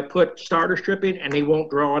out, or I put starter strip in and they won't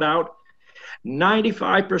draw it out.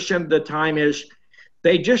 95% of the time is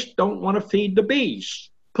they just don't want to feed the bees.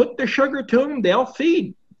 Put the sugar to them, they'll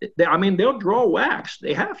feed. They'll draw wax.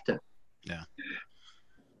 They have to. Yeah.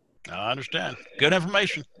 I understand. Good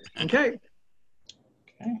information. Okay.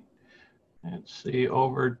 Let's see,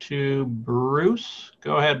 over to Bruce.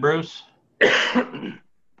 Go ahead, Bruce. Can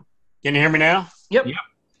you hear me now? Yep.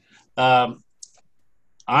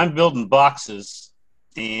 I'm building boxes,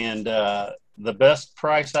 and the best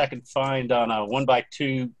price I could find on a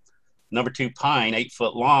 1x2 number 2 pine, 8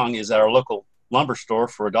 foot long, is at our local lumber store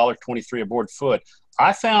for $1.23 a board foot.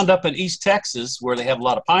 I found up in East Texas, where they have a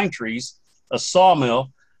lot of pine trees, a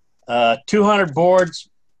sawmill, 200 boards,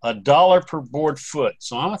 $1 per board foot.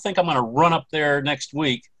 So I think I'm going to run up there next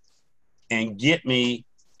week and get me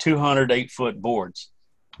 200 8-foot boards.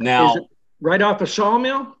 Now, is it right off a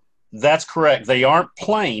sawmill? That's correct. They aren't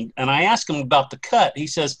planed. And I asked him about the cut. He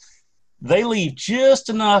says they leave just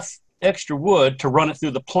enough extra wood to run it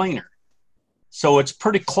through the planer. So it's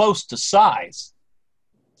pretty close to size.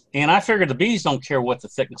 And I figured the bees don't care what the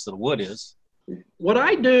thickness of the wood is. What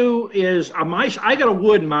I do is I got a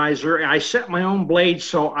wood miser, and I set my own blades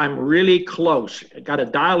so I'm really close. I got a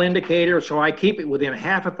dial indicator, so I keep it within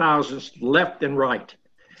half a thousandths left and right.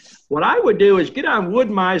 What I would do is get on Wood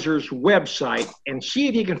Miser's website and see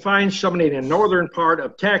if you can find somebody in the northern part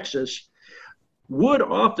of Texas. Wood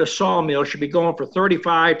off the sawmill should be going for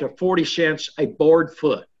 35 to 40 cents a board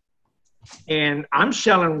foot. And I'm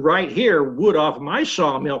selling right here wood off my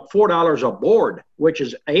sawmill, $4 a board, which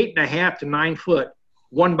is 8.5 to 9 foot,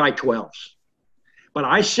 1x12s. But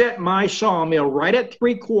I set my sawmill right at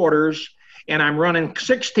 3/4, and I'm running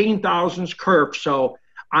 16 thousandths kerf. So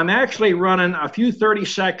I'm actually running a few 30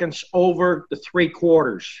 seconds over the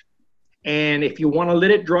 3/4. And if you want to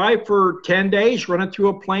let it dry for 10 days, run it through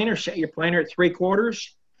a planer, set your planer at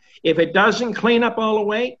 3/4. If it doesn't clean up all the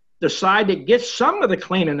way, the side that gets some of the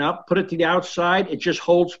cleaning up, put it to the outside, it just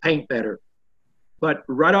holds paint better. But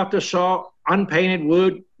right off the saw, unpainted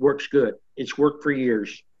wood works good. It's worked for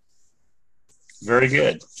years. Very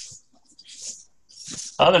good.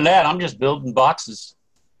 Other than that, I'm just building boxes.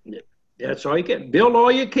 That's all you can. Build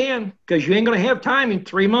all you can, because you ain't going to have time in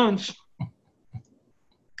 3 months.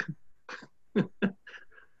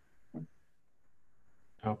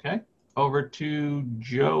 Okay. Over to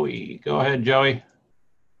Joey. Go ahead, Joey.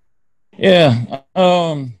 Yeah.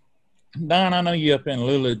 Don, I know you're up in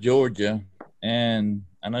Lula, Georgia, and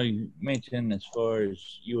I know you mentioned as far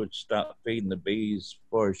as you would stop feeding the bees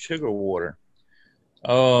for sugar water.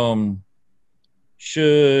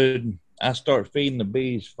 Should I start feeding the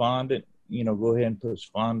bees fondant? You know, go ahead and put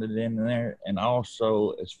fondant in there. And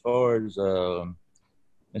also, as far as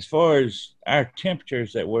our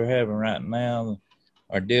temperatures that we're having right now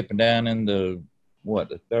are dipping down in the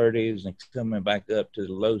 30s and coming back up to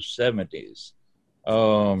the low 70s.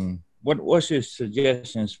 What's your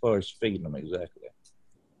suggestion as far as feeding them exactly?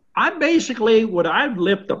 I'd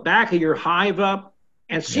lift the back of your hive up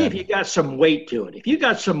and see if you got some weight to it. If you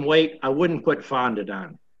got some weight, I wouldn't put fondant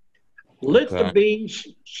on. Let the bees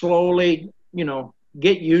slowly,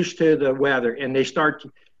 get used to the weather, and they start,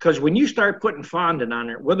 because when you start putting fondant on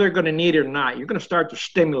it, whether they're going to need it or not, you're going to start to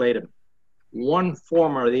stimulate them one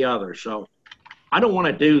form or the other. So I don't want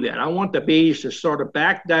to do that. I want the bees to sort of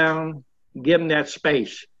back down, give them that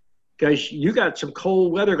space, because you got some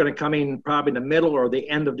cold weather going to come in probably in the middle or the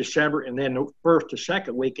end of December, and then the first to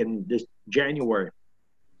second week in January.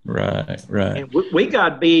 Right. And we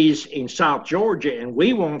got bees in South Georgia, and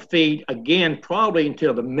we won't feed again probably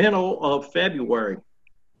until the middle of February,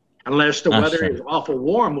 unless the weather is awful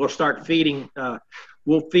warm. We'll start feeding.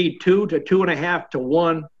 We'll feed 2 to 2.5 to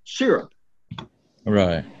 1 syrup.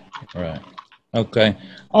 Right. Okay.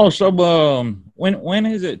 Also, when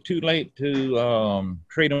is it too late to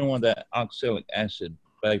treat them with that oxalic acid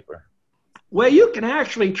vapor? Well, you can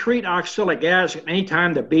actually treat oxalic acid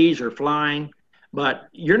anytime the bees are flying, but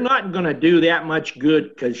you're not going to do that much good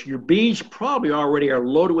because your bees probably already are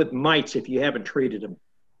loaded with mites if you haven't treated them.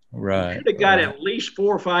 Right. You should have got at least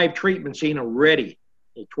 4 or 5 treatments in already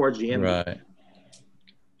towards the end. Right.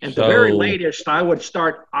 And the very latest, I would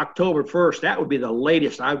start October 1st. That would be the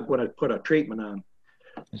latest I would put a treatment on.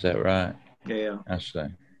 Is that right? Yeah. I see.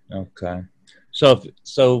 Okay.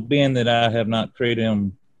 So being that I have not treated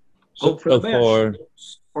them so far,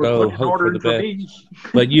 so hope for the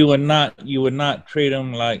best. But you would not treat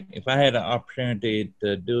them like, if I had an opportunity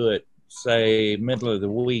to do it, say middle of the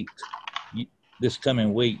week, this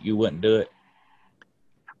coming week, you wouldn't do it.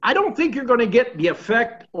 I don't think you're going to get the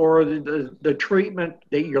effect or the treatment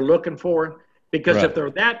that you're looking for, because if they're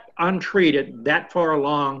that untreated, that far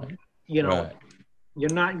along, you're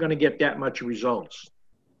not going to get that much results.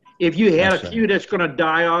 If you had a few that's going to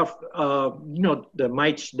die off, the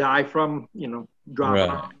mites die from, dropping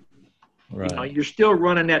off. Right. You're still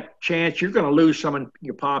running that chance. You're going to lose some in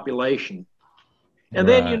your population. And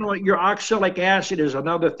then, your oxalic acid is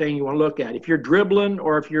another thing you want to look at. If you're dribbling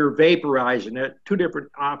or if you're vaporizing it, 2 different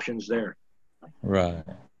options there. Right.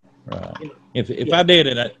 If I did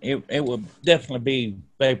it, it would definitely be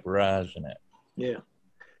vaporizing it. Yeah.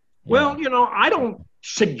 Well, I don't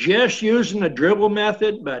suggest using the dribble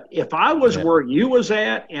method, but if I was where you was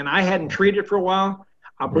at and I hadn't treated for a while,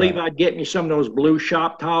 I believe I'd get me some of those blue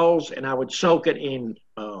shop towels, and I would soak it in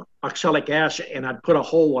oxalic acid, and I'd put a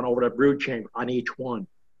whole one over the brood chamber on each one.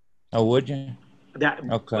 Oh, would you? That,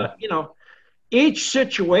 Okay. you know, each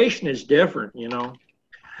situation is different, you know.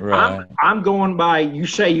 Right. I'm going by, you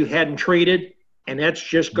say you hadn't treated, and that's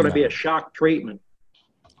just going to be No. a shock treatment.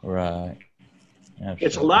 Right.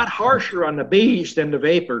 It's a lot harsher on the bees than the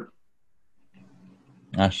vapor.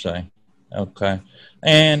 I see. Okay.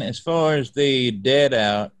 And as far as the dead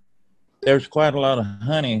out, there's quite a lot of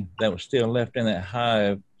honey that was still left in that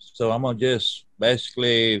hive. So I'm going to just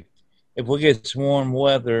basically, if we get some warm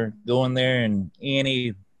weather, go in there and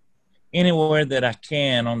anywhere that I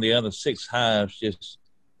can on the other 6 hives, just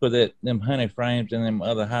put them honey frames in them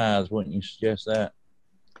other hives. Wouldn't you suggest that?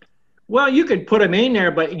 Well, you could put them in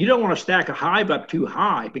there, but you don't want to stack a hive up too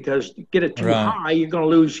high, because you get it too Right. high, you're going to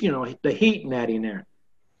lose, you know, the heat in that in there.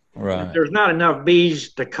 Right. If there's not enough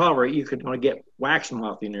bees to cover it, you could get wax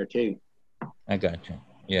moth in there too. I got you.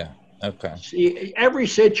 Yeah. Okay. See, every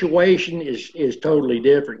situation is totally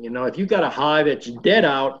different. You know, if you got a hive that's dead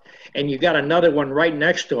out and you got another one right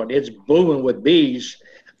next to it, it's booming with bees.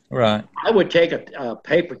 Right. I would take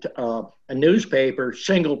a newspaper,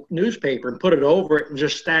 single newspaper, and put it over it and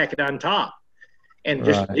just stack it on top and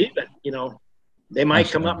just Right. leave it. You know, they might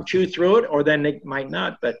come up and chew through it, or then they might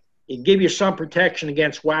not, but it give you some protection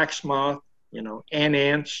against wax moth, you know, and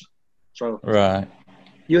ants. So Right.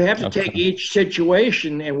 you have to take each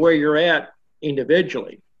situation and where you're at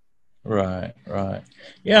individually. Right. Right.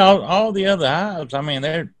 Yeah. All the other hives, I mean,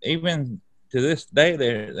 they're even to this day,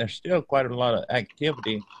 there's still quite a lot of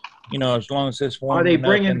activity. You know, as long as it's warm. Are they enough in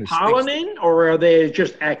bringing the pollen 60s. in, or are they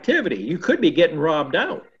just activity? You could be getting robbed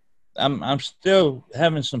out. I'm still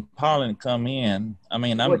having some pollen come in. I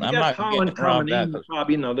mean, Well, I'm if you got not pollen getting coming robbed out. in,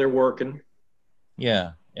 probably, you know, they're working.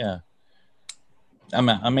 Yeah, yeah.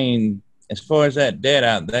 I mean, as far as that dead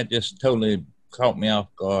out, that just totally caught me off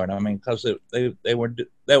guard. I mean, because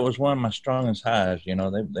that was one of my strongest highs. You know,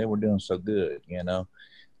 they were doing so good. You know,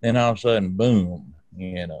 then all of a sudden, boom.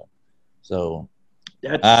 You know, so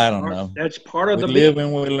I don't know. That's part of we the live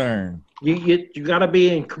and we learn. You got to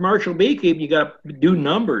be in commercial beekeeping. You got to do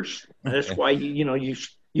numbers. That's why you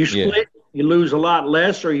split. You lose a lot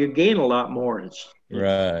less, or you gain a lot more.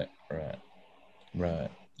 Right.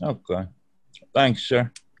 Okay. Thanks,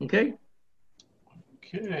 sir. Okay.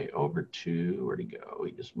 Okay, over to, where'd he go?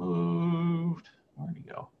 He just moved. Where'd he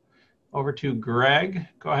go? Over to Greg.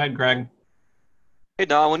 Go ahead, Greg. Hey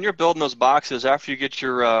Don, when you're building those boxes, after you get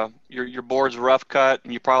your boards rough cut,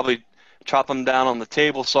 and you probably chop them down on the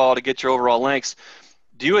table saw to get your overall lengths,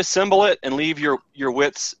 do you assemble it and leave your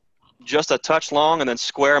widths just a touch long and then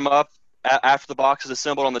square them up after the box is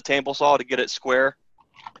assembled on the table saw to get it square?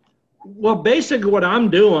 Well, basically what I'm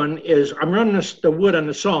doing is I'm running the wood on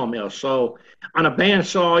the sawmill. So on a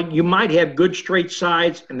bandsaw, you might have good straight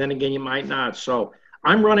sides, and then again, you might not. So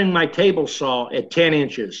I'm running my table saw at 10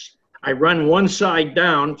 inches. I run one side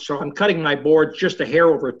down, so I'm cutting my board just a hair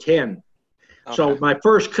over 10. Okay. So my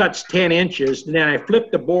first cut's 10 inches, and then I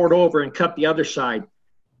flip the board over and cut the other side,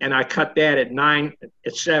 and I cut that at 9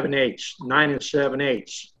 7/8, 9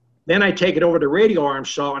 7/8. Then I take it over to radial arm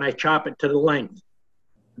saw and I chop it to the length.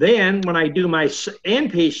 Then when I do my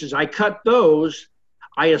end pieces, I cut those,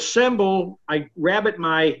 I rabbet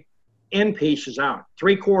my end pieces out,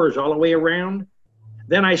 3/4 all the way around.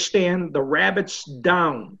 Then I stand the rabbets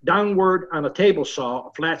downward on a table saw,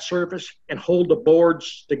 a flat surface, and hold the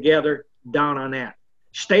boards together down on that.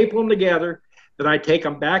 Staple them together. Then I take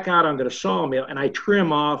them back out onto the sawmill and I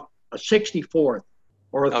trim off a 64th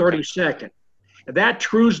or a 32nd. And that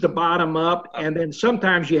trues the bottom up, and then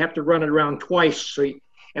sometimes you have to run it around twice.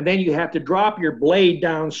 And then you have to drop your blade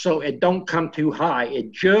down so it don't come too high.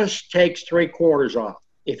 It just takes 3/4 off.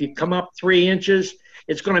 If you come up 3 inches,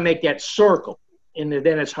 it's going to make that circle. And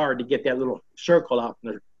then it's hard to get that little circle out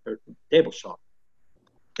in the table saw.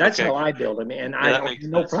 That's how I build them, and I have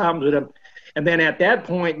no problems with them. And then at that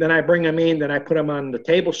point, then I bring them in, then I put them on the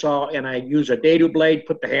table saw, and I use a dado blade,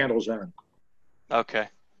 put the handles on. Okay.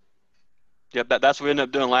 Yep, that's what we ended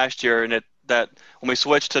up doing last year, and that when we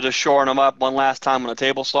switched to just shoring them up one last time on a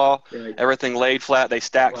table saw, everything laid flat, they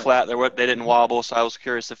stacked flat, they didn't wobble. So I was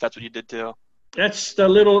curious if that's what you did too. That's the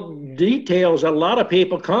little details a lot of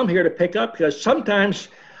people come here to pick up, because sometimes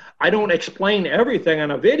I don't explain everything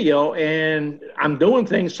on a video, and I'm doing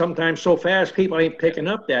things sometimes so fast people ain't picking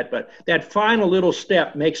up but that final little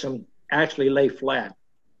step makes them actually lay flat.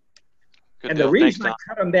 Good and deal. the reason Thanks,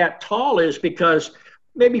 I cut them that tall is because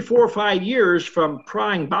maybe 4 or 5 years from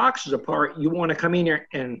prying boxes apart, you want to come in here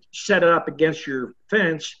and set it up against your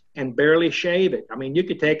fence and barely shave it. I mean, you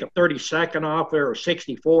could take a 32nd off there or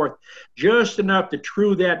 64th, just enough to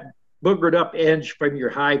true that boogered up edge from your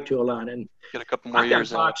hive tool on. And get a couple more I've got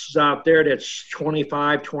years boxes out there that's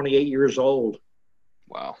 25, 28 years old.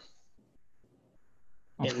 Wow.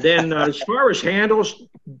 And then as far as handles,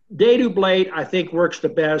 Dadu blade, I think, works the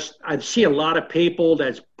best. I see a lot of people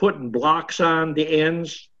that's putting blocks on the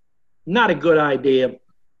ends. Not a good idea.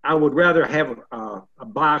 I would rather have a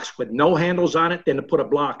box with no handles on it than to put a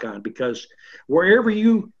block on, because wherever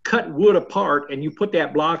you cut wood apart and you put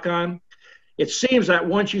that block on, it seems that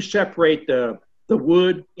once you separate the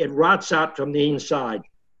wood, it rots out from the inside.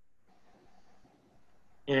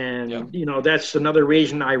 And, you know, that's another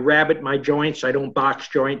reason I rabbet my joints. I don't box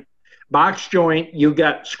joint. Box joint, you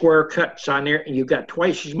got square cuts on there, and you got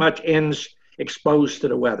twice as much ends exposed to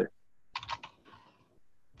the weather.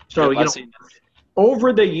 So, you know,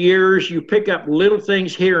 over the years, you pick up little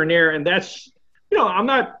things here and there, and that's, you know, I'm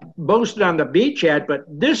not boasting on the beach yet, but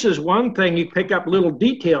this is one thing. You pick up little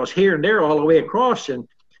details here and there all the way across, and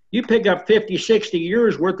you pick up 50, 60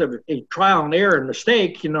 years worth of trial and error and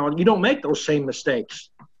mistakes. You know, you don't make those same mistakes.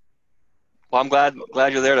 Well, I'm glad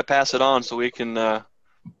you're there to pass it on so we can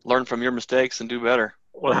learn from your mistakes and do better.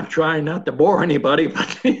 Well, I'm trying not to bore anybody,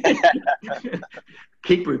 but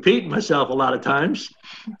keep repeating myself a lot of times.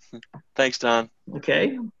 Thanks, Don.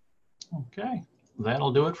 Okay. Okay.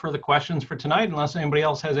 That'll do it for the questions for tonight, unless anybody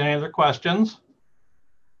else has any other questions.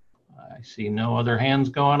 I see no other hands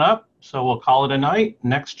going up, so we'll call it a night.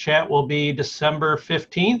 Next chat will be December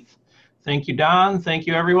 15th. Thank you, Don. Thank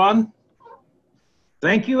you, everyone.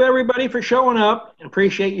 Thank you, everybody, for showing up.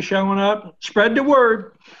 Appreciate you showing up. Spread the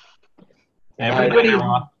word. Have a good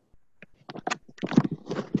evening.